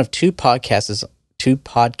says, one of two podcasts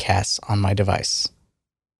on my device.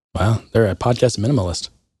 Wow. They're a podcast minimalist.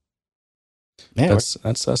 Yeah.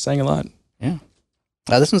 That's saying a lot. Yeah.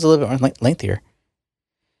 This one's a little bit lengthier.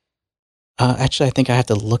 Actually, I think I have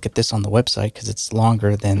to look at this on the website because it's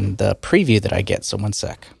longer than the preview that I get. So one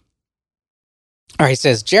sec. All right, he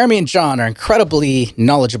says, Jeremy and John are incredibly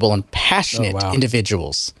knowledgeable and passionate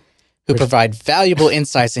individuals who provide valuable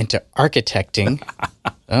insights into architecting.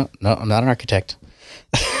 Oh, no, I'm not an architect.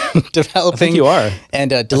 Developing I think you are.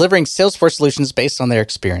 And delivering Salesforce solutions based on their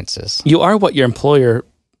experiences. You are what your employer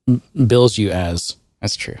bills you as.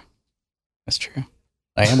 That's true. That's true.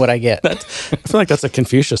 I am what I get. I feel like that's a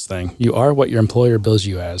Confucius thing. You are what your employer bills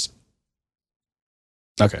you as.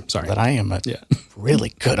 Okay, sorry. But I am a really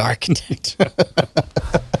good architect.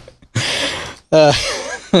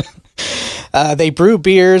 They brew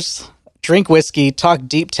beers, drink whiskey, talk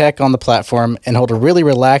deep tech on the platform, and hold a really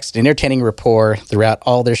relaxed and entertaining rapport throughout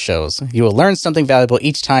all their shows. You will learn something valuable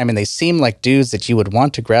each time, and they seem like dudes that you would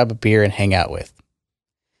want to grab a beer and hang out with.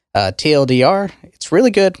 TLDR, it's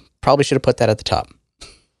really good. Probably should have put that at the top.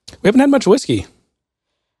 We haven't had much whiskey.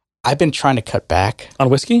 I've been trying to cut back. On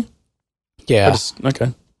whiskey? Yeah.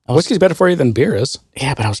 Okay. Whiskey's better for you than beer is.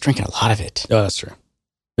 Yeah, but I was drinking a lot of it. Oh, that's true.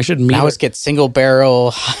 We should I always get single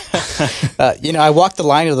barrel. I walk the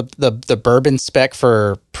line of the bourbon spec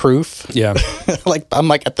for proof. Yeah. I'm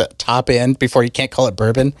like at the top end before you can't call it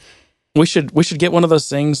bourbon. We should get one of those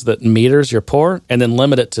things that meters your pour and then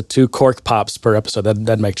limit it to 2 cork pops per episode.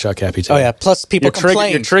 That'd make Chuck happy too. Oh yeah. Plus people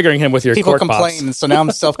complain. You're triggering him with your people cork complain, pops. and so now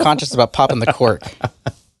I'm self-conscious about popping the cork.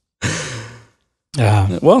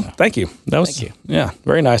 Well, thank you. Thank you. Yeah,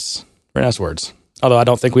 very nice. Very nice words. Although I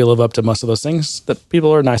don't think we live up to most of those things that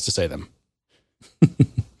people are nice to say them.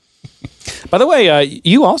 By the way,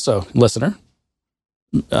 you also, listener,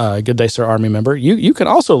 Good Day Sir Army member, you can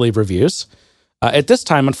also leave reviews. At this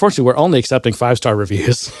time, unfortunately, we're only accepting 5-star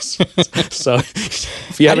reviews. So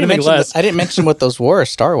if you have anything less. I didn't mention what those were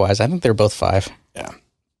star-wise. I think they're both 5. Yeah.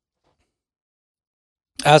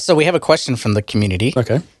 So we have a question from the community.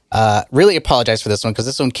 Okay. Really apologize for this one because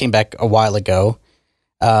this one came back a while ago.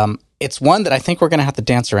 It's one that I think we're going to have to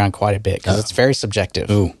dance around quite a bit because it's very subjective.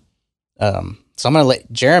 Ooh. So I'm going to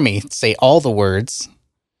let Jeremy say all the words,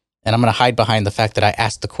 and I'm going to hide behind the fact that I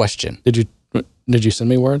asked the question. Did you send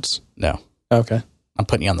me words? No. Okay. I'm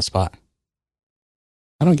putting you on the spot.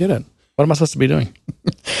 I don't get it. What am I supposed to be doing?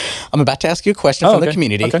 I'm about to ask you a question from the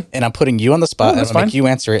community, and I'm putting you on the spot, and I'm going to make you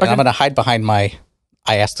answer it, and I'm going to hide behind I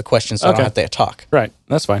asked the question so I don't have to talk. Right.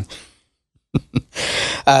 That's fine.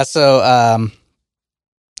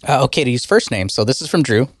 Okay, to use first name. So this is from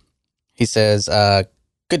Drew. He says,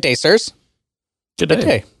 good day, sirs. Good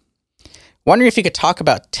day. Wondering if you could talk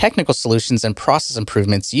about technical solutions and process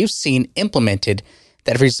improvements you've seen implemented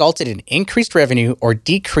that have resulted in increased revenue or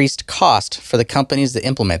decreased cost for the companies that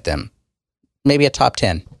implement them. Maybe a top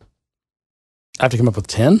 10. I have to come up with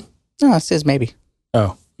 10? No, it says maybe.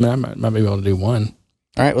 Oh, I might be able to do one.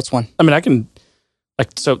 All right, what's one? I mean, I can,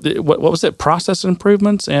 what was it? Process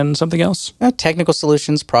improvements and something else? Technical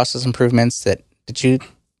solutions, process improvements that you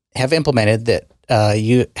have implemented that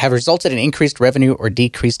you have resulted in increased revenue or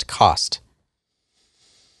decreased cost.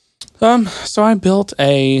 So I built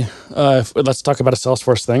let's talk about a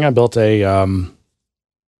Salesforce thing. I built a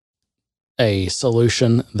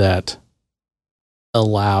solution that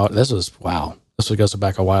allowed, this goes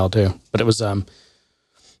back a while too, but it was a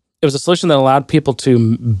solution that allowed people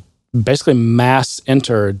to basically mass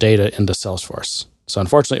enter data into Salesforce. So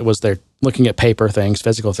unfortunately it was they're looking at paper things,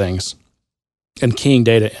 physical things, and keying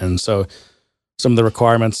data in. So some of the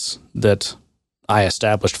requirements that I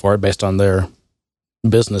established for it based on their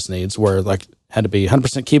business needs were had to be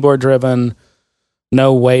 100% keyboard driven,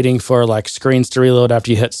 no waiting for screens to reload after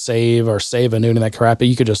you hit save or save and that crap.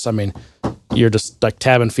 You could just, you're just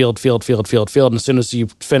tabbing field. And as soon as you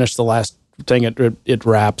finish the last thing, it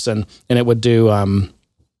wraps and it would do,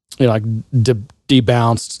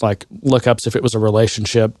 debounced lookups if it was a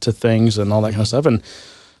relationship to things and all that kind of stuff. And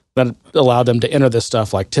that allowed them to enter this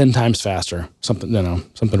stuff 10 times faster, something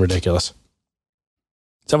ridiculous. So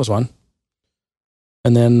that was one.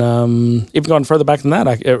 And then even going further back than that,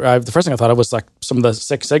 the first thing I thought of was like some of the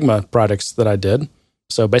Six Sigma projects that I did.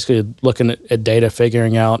 So basically looking at data,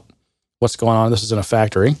 figuring out what's going on. This is in a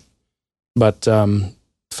factory. But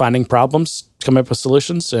finding problems, coming up with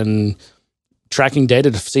solutions, and tracking data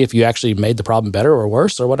to see if you actually made the problem better or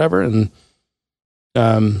worse or whatever. And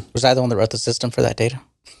was I the one that wrote the system for that data?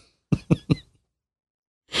 I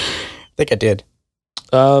think I did.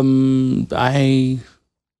 Was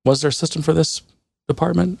there a system for this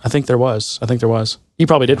department? I think there was. You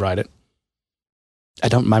probably did write it.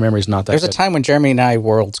 My memory's not that There's good. a time when Jeremy and I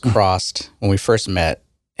worlds crossed when we first met,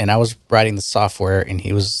 and I was writing the software, and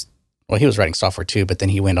he was writing software too, but then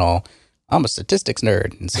he went all, I'm a statistics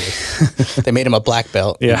nerd. And so they made him a black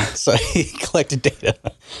belt. Yeah. So he collected data.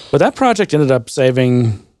 But that project ended up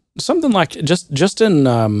saving something like just in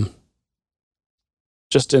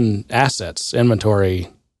assets, inventory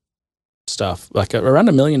stuff, like around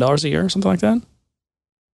 $1 million a year or something like that.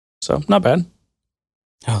 So not bad.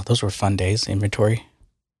 Oh, those were fun days, inventory.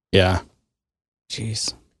 Yeah.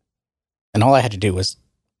 Jeez. And all I had to do was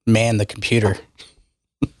man the computer.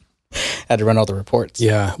 Had to run all the reports.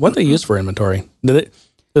 Yeah. What they use for inventory? It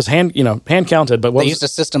was hand counted, but they used a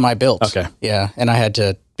system I built. Okay. Yeah. And I had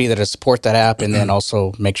to be there to support that app and then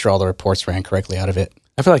also make sure all the reports ran correctly out of it.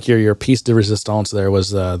 I feel like your piece de resistance there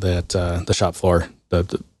was the shop floor, the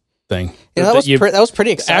thing. Yeah, that was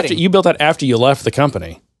pretty exciting. You built that after you left the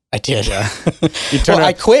company. I did. Yeah.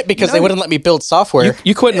 I quit because they wouldn't let me build software.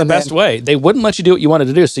 You quit in the best way. They wouldn't let you do what you wanted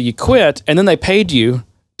to do, so you quit, and then they paid you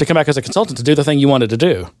to come back as a consultant to do the thing you wanted to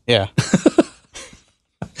do. Yeah.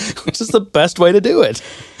 Which is the best way to do it.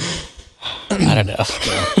 I don't know.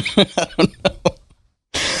 I don't know.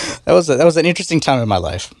 That was an interesting time in my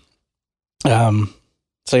life.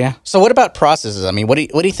 So yeah. So what about processes? I mean, what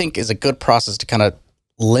do you think is a good process to kind of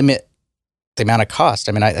limit the amount of cost?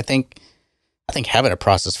 I mean, I think having a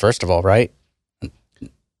process first of all, right?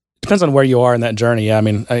 Depends on where you are in that journey. Yeah, I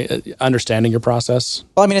mean, understanding your process.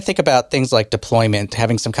 Well, I mean, I think about things like deployment,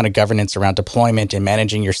 having some kind of governance around deployment and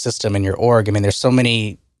managing your system and your org. I mean, there's so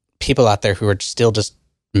many people out there who are still just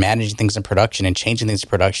managing things in production and changing things in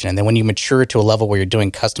production. And then when you mature to a level where you're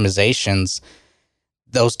doing customizations,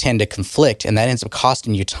 those tend to conflict, and that ends up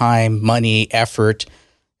costing you time, money, effort,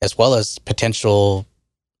 as well as potential,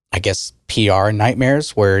 I guess, PR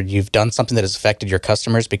nightmares where you've done something that has affected your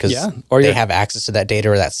customers because they have access to that data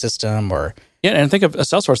or that system. Or and think of a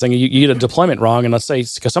Salesforce thing. You get a deployment wrong, and let's say,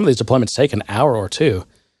 because some of these deployments take an hour or two.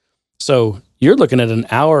 So you're looking at an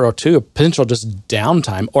hour or two of potential just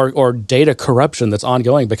downtime or data corruption that's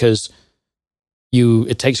ongoing because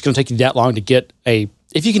it's going to take you that long to get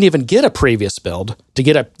if you can even get a previous build, to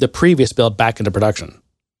get the previous build back into production.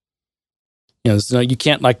 You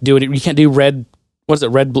can't do it. You can't do red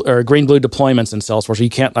or green blue deployments in Salesforce.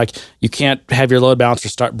 You can't have your load balancer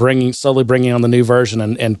start slowly bringing on the new version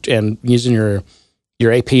and using your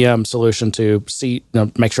APM solution to see,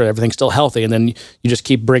 make sure everything's still healthy, and then you just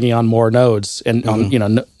keep bringing on more nodes and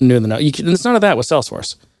new in the node. It's none of that with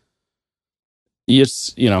Salesforce.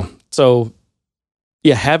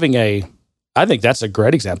 I think that's a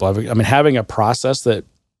great example of it. I mean, having a process that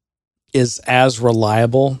is as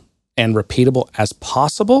reliable and repeatable as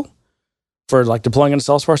possible for like deploying into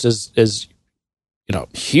Salesforce is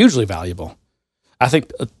hugely valuable. I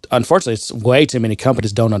think, unfortunately, it's way too many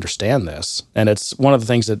companies don't understand this, and it's one of the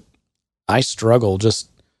things that I struggle just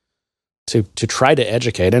to try to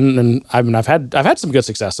educate. And I mean, I've had some good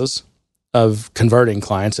successes of converting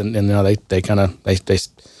clients, and they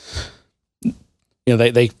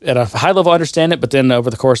at a high level understand it, but then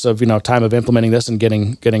over the course of time of implementing this and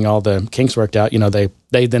getting all the kinks worked out,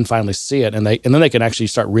 they then finally see it, and then they can actually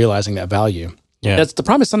start realizing that value. Yeah, the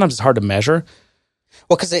problem is sometimes it's hard to measure.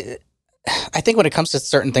 Well, because I think when it comes to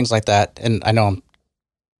certain things like that, and I know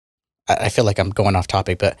I feel like I'm going off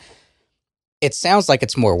topic, but it sounds like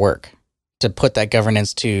it's more work to put that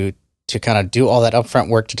governance to kind of do all that upfront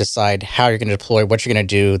work to decide how you're going to deploy, what you're going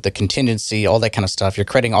to do, the contingency, all that kind of stuff. You're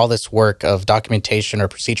creating all this work of documentation or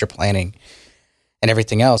procedure planning and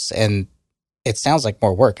everything else. And it sounds like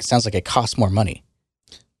more work. It sounds like it costs more money.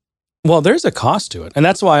 Well, there's a cost to it. And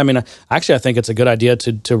that's why, I mean, actually, I think it's a good idea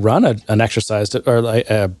to run an exercise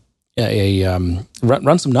run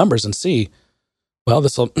some numbers and see, well,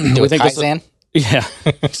 this will... Do we think Kaizen? Yeah,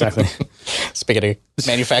 exactly. Speaking of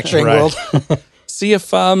manufacturing world. See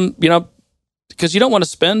if, because you don't want to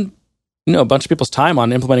spend, a bunch of people's time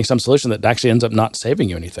on implementing some solution that actually ends up not saving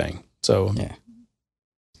you anything. So, yeah.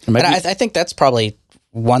 And I think that's probably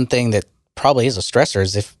one thing that probably is a stressor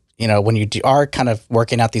is if, when you are kind of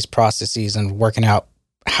working out these processes and working out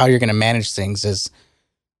how you're going to manage things is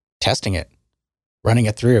testing it, running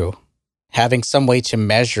it through, having some way to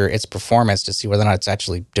measure its performance to see whether or not it's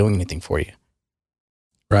actually doing anything for you.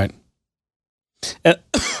 Right. And,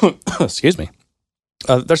 excuse me.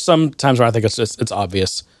 There's some times where I think it's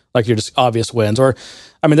obvious, like you're just obvious wins. Or,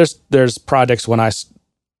 I mean, there's projects when I'm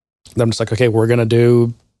just like, okay, we're going to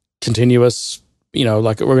do continuous,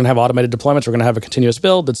 like we're going to have automated deployments. We're going to have a continuous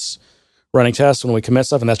build that's running tests when we commit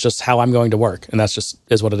stuff, and that's just how I'm going to work. And that's just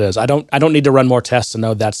is what it is. I don't need to run more tests to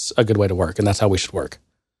know that's a good way to work, and that's how we should work.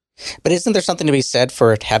 But isn't there something to be said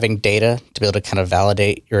for having data to be able to kind of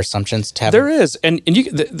validate your assumptions? There is, and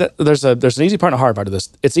there's an easy part and a hard part of this.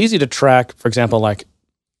 It's easy to track, for example, like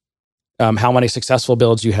how many successful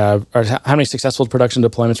builds you have, or how many successful production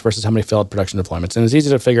deployments versus how many failed production deployments, and it's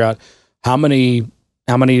easy to figure out how many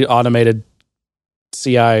automated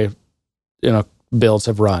CI builds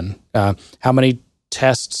have run, how many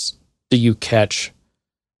tests do you catch,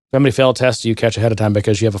 how many failed tests do you catch ahead of time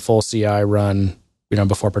because you have a full CI run,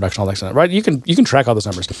 before production, all that stuff, right? You can track all those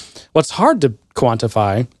numbers. What's hard to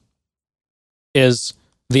quantify is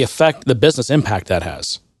the effect, the business impact that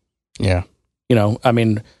has. Yeah. I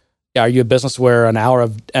mean, are you a business where an hour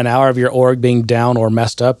of your org being down or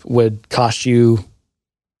messed up would cost you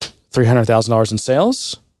 $300,000 in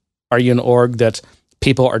sales? Are you an org that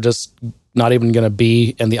people are just not even going to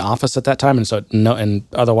be in the office at that time, and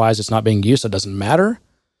otherwise it's not being used, so it doesn't matter?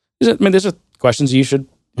 I mean, these are questions you should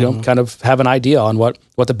kind of have an idea on what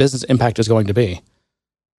the business impact is going to be.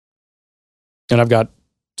 And I've got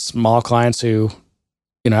small clients who,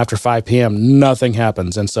 after 5 p.m., nothing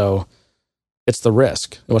happens. And so it's the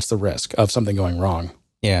risk. What's the risk of something going wrong?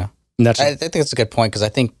 Yeah. And I think that's a good point, because I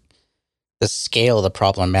think the scale of the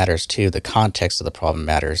problem matters too. The context of the problem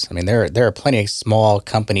matters. I mean, there are plenty of small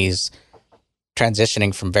companies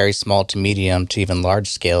transitioning from very small to medium to even large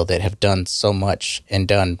scale that have done so much and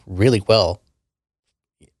done really well,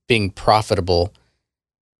 being profitable,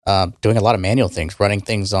 doing a lot of manual things, running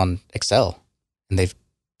things on Excel. And they've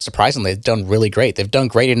surprisingly done really great. They've done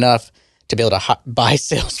great enough to be able to buy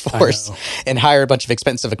Salesforce and hire a bunch of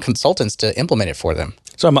expensive consultants to implement it for them.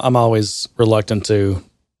 So I'm always reluctant to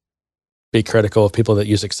be critical of people that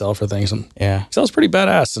use Excel for things. And Excel's pretty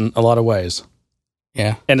badass in a lot of ways.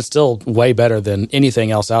 Yeah. And it's still way better than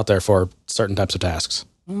anything else out there for certain types of tasks.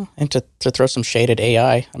 And to throw some shade at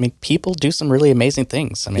AI, I mean, people do some really amazing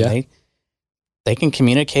things. I mean, they can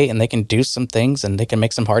communicate and they can do some things and they can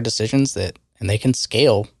make some hard decisions and they can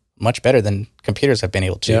scale much better than computers have been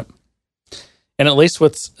able to. Yep. And at least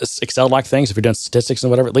with Excel-like things, if you're doing statistics and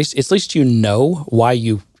whatever, at least why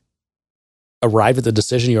you arrive at the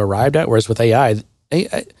decision you arrived at. Whereas with AI,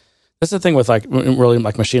 that's the thing with really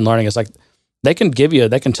machine learning is they can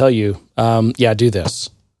tell you, do this.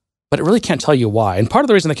 But it really can't tell you why. And part of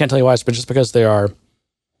the reason they can't tell you why is just because they are,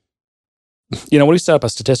 when we set up a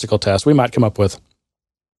statistical test, we might come up with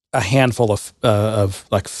a handful of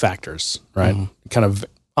factors, right? Mm-hmm. Kind of,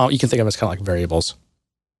 you can think of it as kind of like variables.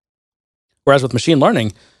 Whereas with machine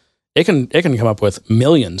learning, it can come up with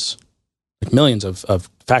millions of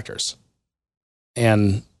factors.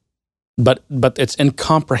 But it's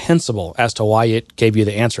incomprehensible as to why it gave you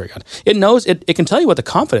the answer it got. It knows it can tell you what the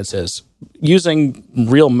confidence is using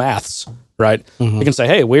real maths, right? Mm-hmm. It can say,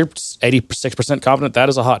 hey, we're 86% confident that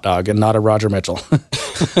is a hot dog and not a Roger Mitchell.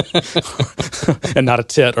 And not a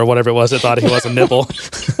tit or whatever it was it thought he was, a nipple.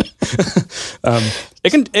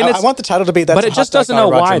 I want the title to be that, but it just doesn't know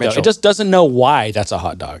why. Though. It just doesn't know why that's a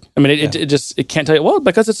hot dog. I mean, it can't tell you. Well,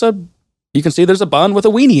 because you can see there's a bun with a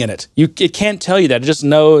weenie in it. It can't tell you that. It just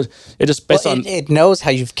knows. It just based on. It knows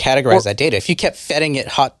how you've categorized that data. If you kept feeding it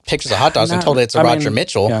pictures of hot dogs and told it it's a Roger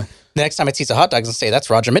Mitchell, the next time it sees a hot dog, it's going to say that's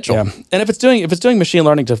Roger Mitchell. Yeah. And if it's doing machine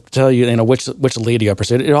learning to tell you, which lead you go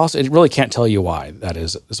pursue, it really can't tell you why that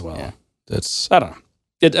is as well. Yeah. I don't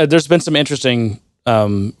know. There's been some interesting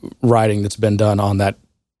writing that's been done on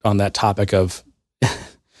that topic of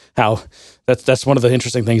how that's one of the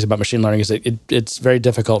interesting things about machine learning is it's very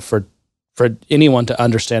difficult for anyone to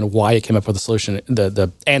understand why it came up with the solution, the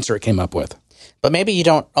answer it came up with. But maybe you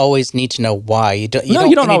don't always need to know why. You don't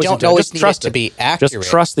always need it to be accurate. Just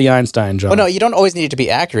trust the Einstein, John. Well, no, you don't always need it to be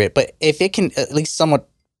accurate. But if it can at least somewhat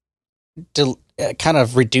kind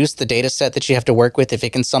of reduce the data set that you have to work with, if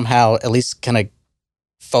it can somehow at least kind of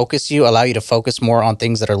allow you to focus more on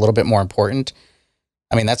things that are a little bit more important,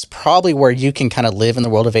 I mean, that's probably where you can kind of live in the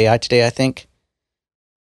world of AI today, I think.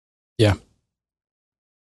 Yeah.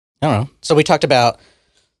 I don't know. So we talked about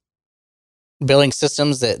building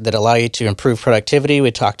systems that allow you to improve productivity.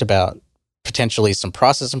 We talked about potentially some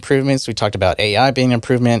process improvements. We talked about AI being an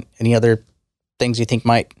improvement. Any other things you think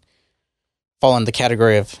might fall in the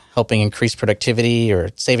category of helping increase productivity or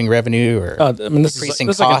saving revenue or this increasing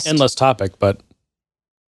is cost? Like an endless topic, but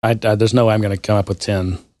There's no way I'm going to come up with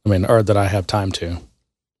 10. I mean, or that I have time to.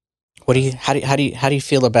 How do you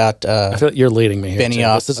feel about? I feel like you're leading me here.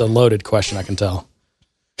 Benioff. This is a loaded question. I can tell.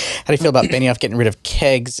 How do you feel about Benioff getting rid of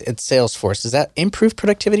kegs at Salesforce? Does that improve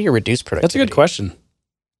productivity or reduce productivity? That's a good question.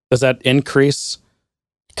 Does that increase?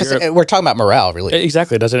 Because we're talking about morale, really.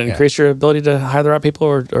 Exactly. Does it increase your ability to hire the right people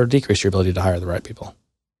or decrease your ability to hire the right people?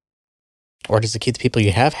 Or does it keep the people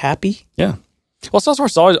you have happy? Yeah. Well,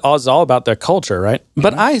 Salesforce is all about their culture, right? Mm-hmm.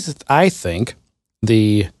 But I think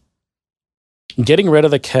the getting rid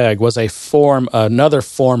of the keg was another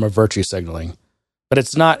form of virtue signaling. But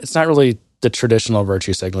it's not really the traditional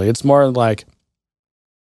virtue signaling. It's more like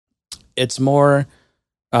the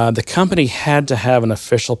company had to have an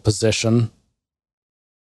official position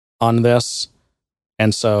on this.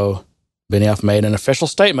 And so Benioff made an official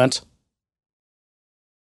statement,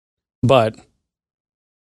 but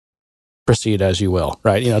proceed as you will,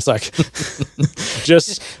 right? It's like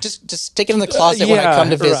just stick it in the closet when I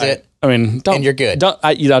come to visit. Right. I mean, and you're good.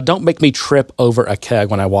 Don't make me trip over a keg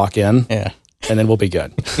when I walk in. Yeah, and then we'll be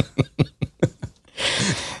good.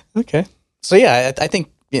 Okay. So yeah, I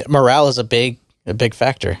think morale is a big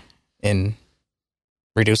factor in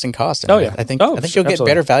reducing cost. I think you'll get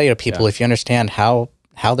better value to people if you understand how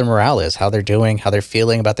their morale is, how they're doing, how they're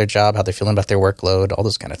feeling about their job, how they're feeling about their workload, all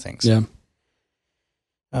those kind of things. Yeah.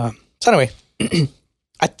 So anyway,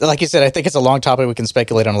 like you said, I think it's a long topic. We can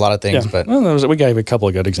speculate on a lot of things, but we gave a couple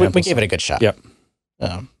of good examples. We gave it a good shot. Yep.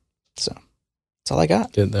 So that's all I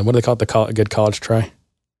got. Good. What do they call it? A good college try?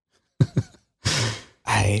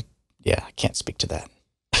 I can't speak to that.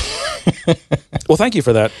 Well, thank you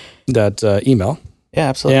for that email. Yeah,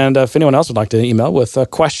 absolutely. And if anyone else would like to email with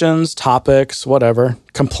questions, topics, whatever,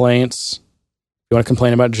 complaints, if you want to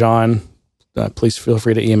complain about John, please feel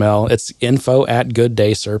free to email. It's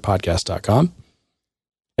info@gooddaysirpodcast.com.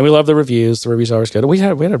 And we love the reviews. The reviews are always good. We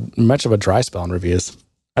had much of a dry spell in reviews.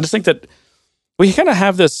 I just think that we kind of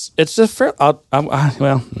have this, it's a fair, I'm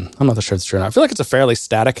not sure it's true or not. I feel like it's a fairly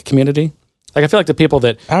static community. Like, I feel like the people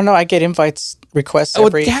that... I don't know, I get requests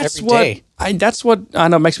every day. That's what I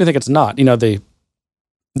know makes me think it's not.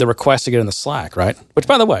 The request to get in the Slack, right? Which,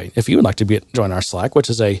 by the way, if you would like to join our Slack, which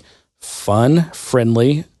is a fun,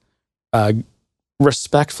 friendly,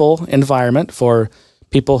 respectful environment for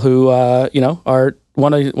people who want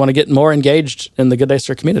to get more engaged in the Good Day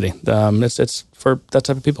Sir community. It's for that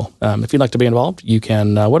type of people. If you'd like to be involved, you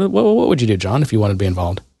can. What would you do, John, if you wanted to be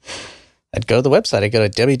involved? I'd go to the website. I'd go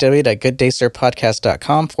to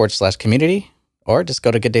www.gooddaysirpodcast.com/community, or just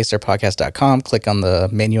go to gooddaysirpodcast.com, click on the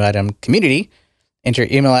menu item community, enter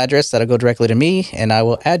your email address. That'll go directly to me, and I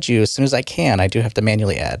will add you as soon as I can. I do have to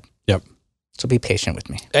manually add. Yep. So be patient with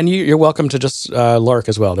me. And you're welcome to just lurk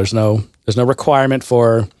as well. There's no requirement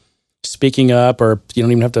for speaking up, or you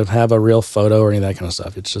don't even have to have a real photo or any of that kind of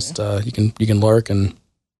stuff. It's just you can lurk, and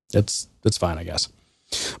it's fine, I guess.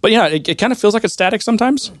 But yeah, it kind of feels like it's static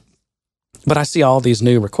sometimes. But I see all these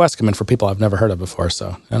new requests come in for people I've never heard of before, so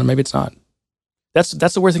I don't know, maybe it's not. That's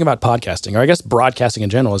the weird thing about podcasting, or I guess broadcasting in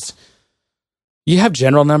general, is you have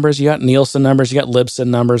general numbers, you got Nielsen numbers, you got Libsyn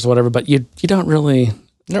numbers, whatever, but you don't really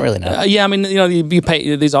know. Yeah, I mean, you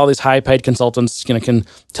pay all these high paid consultants, can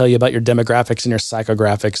tell you about your demographics and your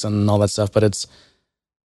psychographics and all that stuff, but it's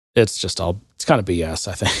just all, it's kind of BS,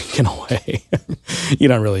 I think, in a way. You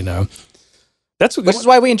don't really know. Which is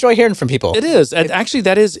why we enjoy hearing from people. It is. Actually,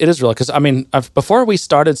 it is real. Because, I mean, before we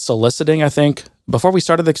started soliciting, before we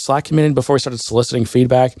started the Slack community, before we started soliciting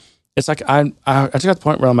feedback, it's like I just got to the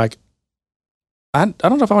point where I'm like, I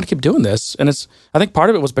don't know if I want to keep doing this. And I think part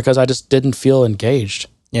of it was because I just didn't feel engaged.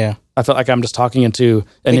 Yeah. I felt like I'm just talking into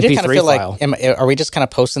an MP3 kind of feel file. Like, are we just kind of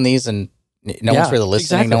posting these and no one's really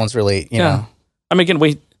listening? Exactly. No one's really, know. I mean, again,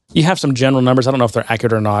 you have some general numbers. I don't know if they're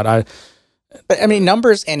accurate or not. But I mean,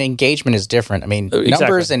 numbers and engagement is different. I mean,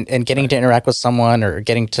 numbers and getting to interact with someone or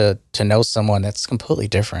getting to know someone, that's completely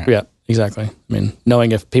different. Yeah, exactly. I mean,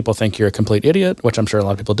 knowing if people think you're a complete idiot, which I'm sure a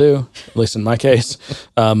lot of people do, at least in my case,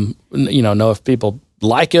 know if people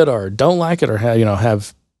like it or don't like it or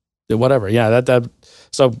have whatever. Yeah, that.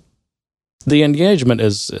 So the engagement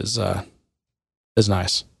is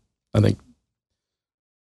nice. I think,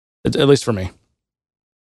 at least for me.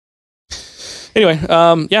 Anyway,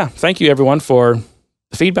 thank you everyone for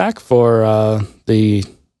the feedback, for the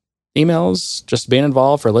emails, just being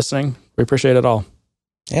involved, for listening. We appreciate it all.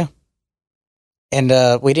 Yeah. And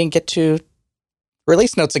we didn't get to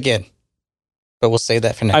release notes again, but we'll save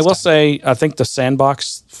that for next time. I will say, I think the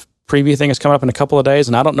Sandbox preview thing is coming up in a couple of days,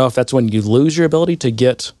 and I don't know if that's when you lose your ability to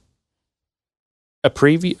get a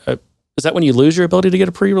preview. Is that when you lose your ability to get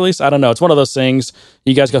a pre-release? I don't know. It's one of those things.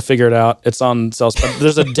 You guys go figure it out. It's on sales.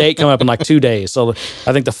 There's a date coming up in like 2 days. So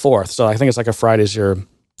I think the 4th. So I think it's like a Friday's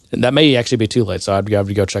that may actually be too late. So I'd have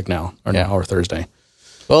to go check now or Thursday.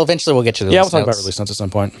 Well, eventually we'll get to the we'll talk about release notes at some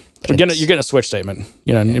point. You're getting a Switch statement,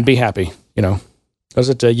 and be happy,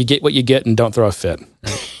 Because you get what you get and don't throw a fit.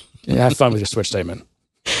 Right? Have fun with your Switch statement.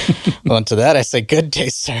 Well, and to that I say, good day,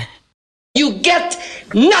 sir. You get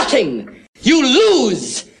nothing. You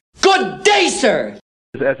lose. Good day, sir.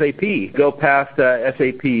 SAP. Go past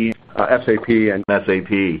SAP. SAP and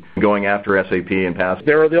SAP. Going after SAP and past.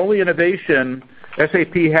 They're the only innovation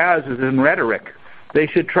SAP has is in rhetoric. They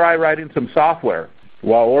should try writing some software.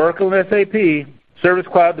 While Oracle and SAP, Service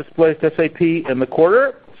Cloud displaced SAP in the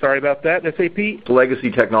quarter. Sorry about that, SAP.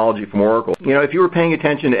 Legacy technology from Oracle. If you were paying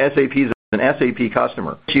attention to SAP as an SAP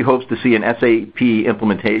customer, she hopes to see an SAP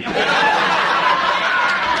implementation.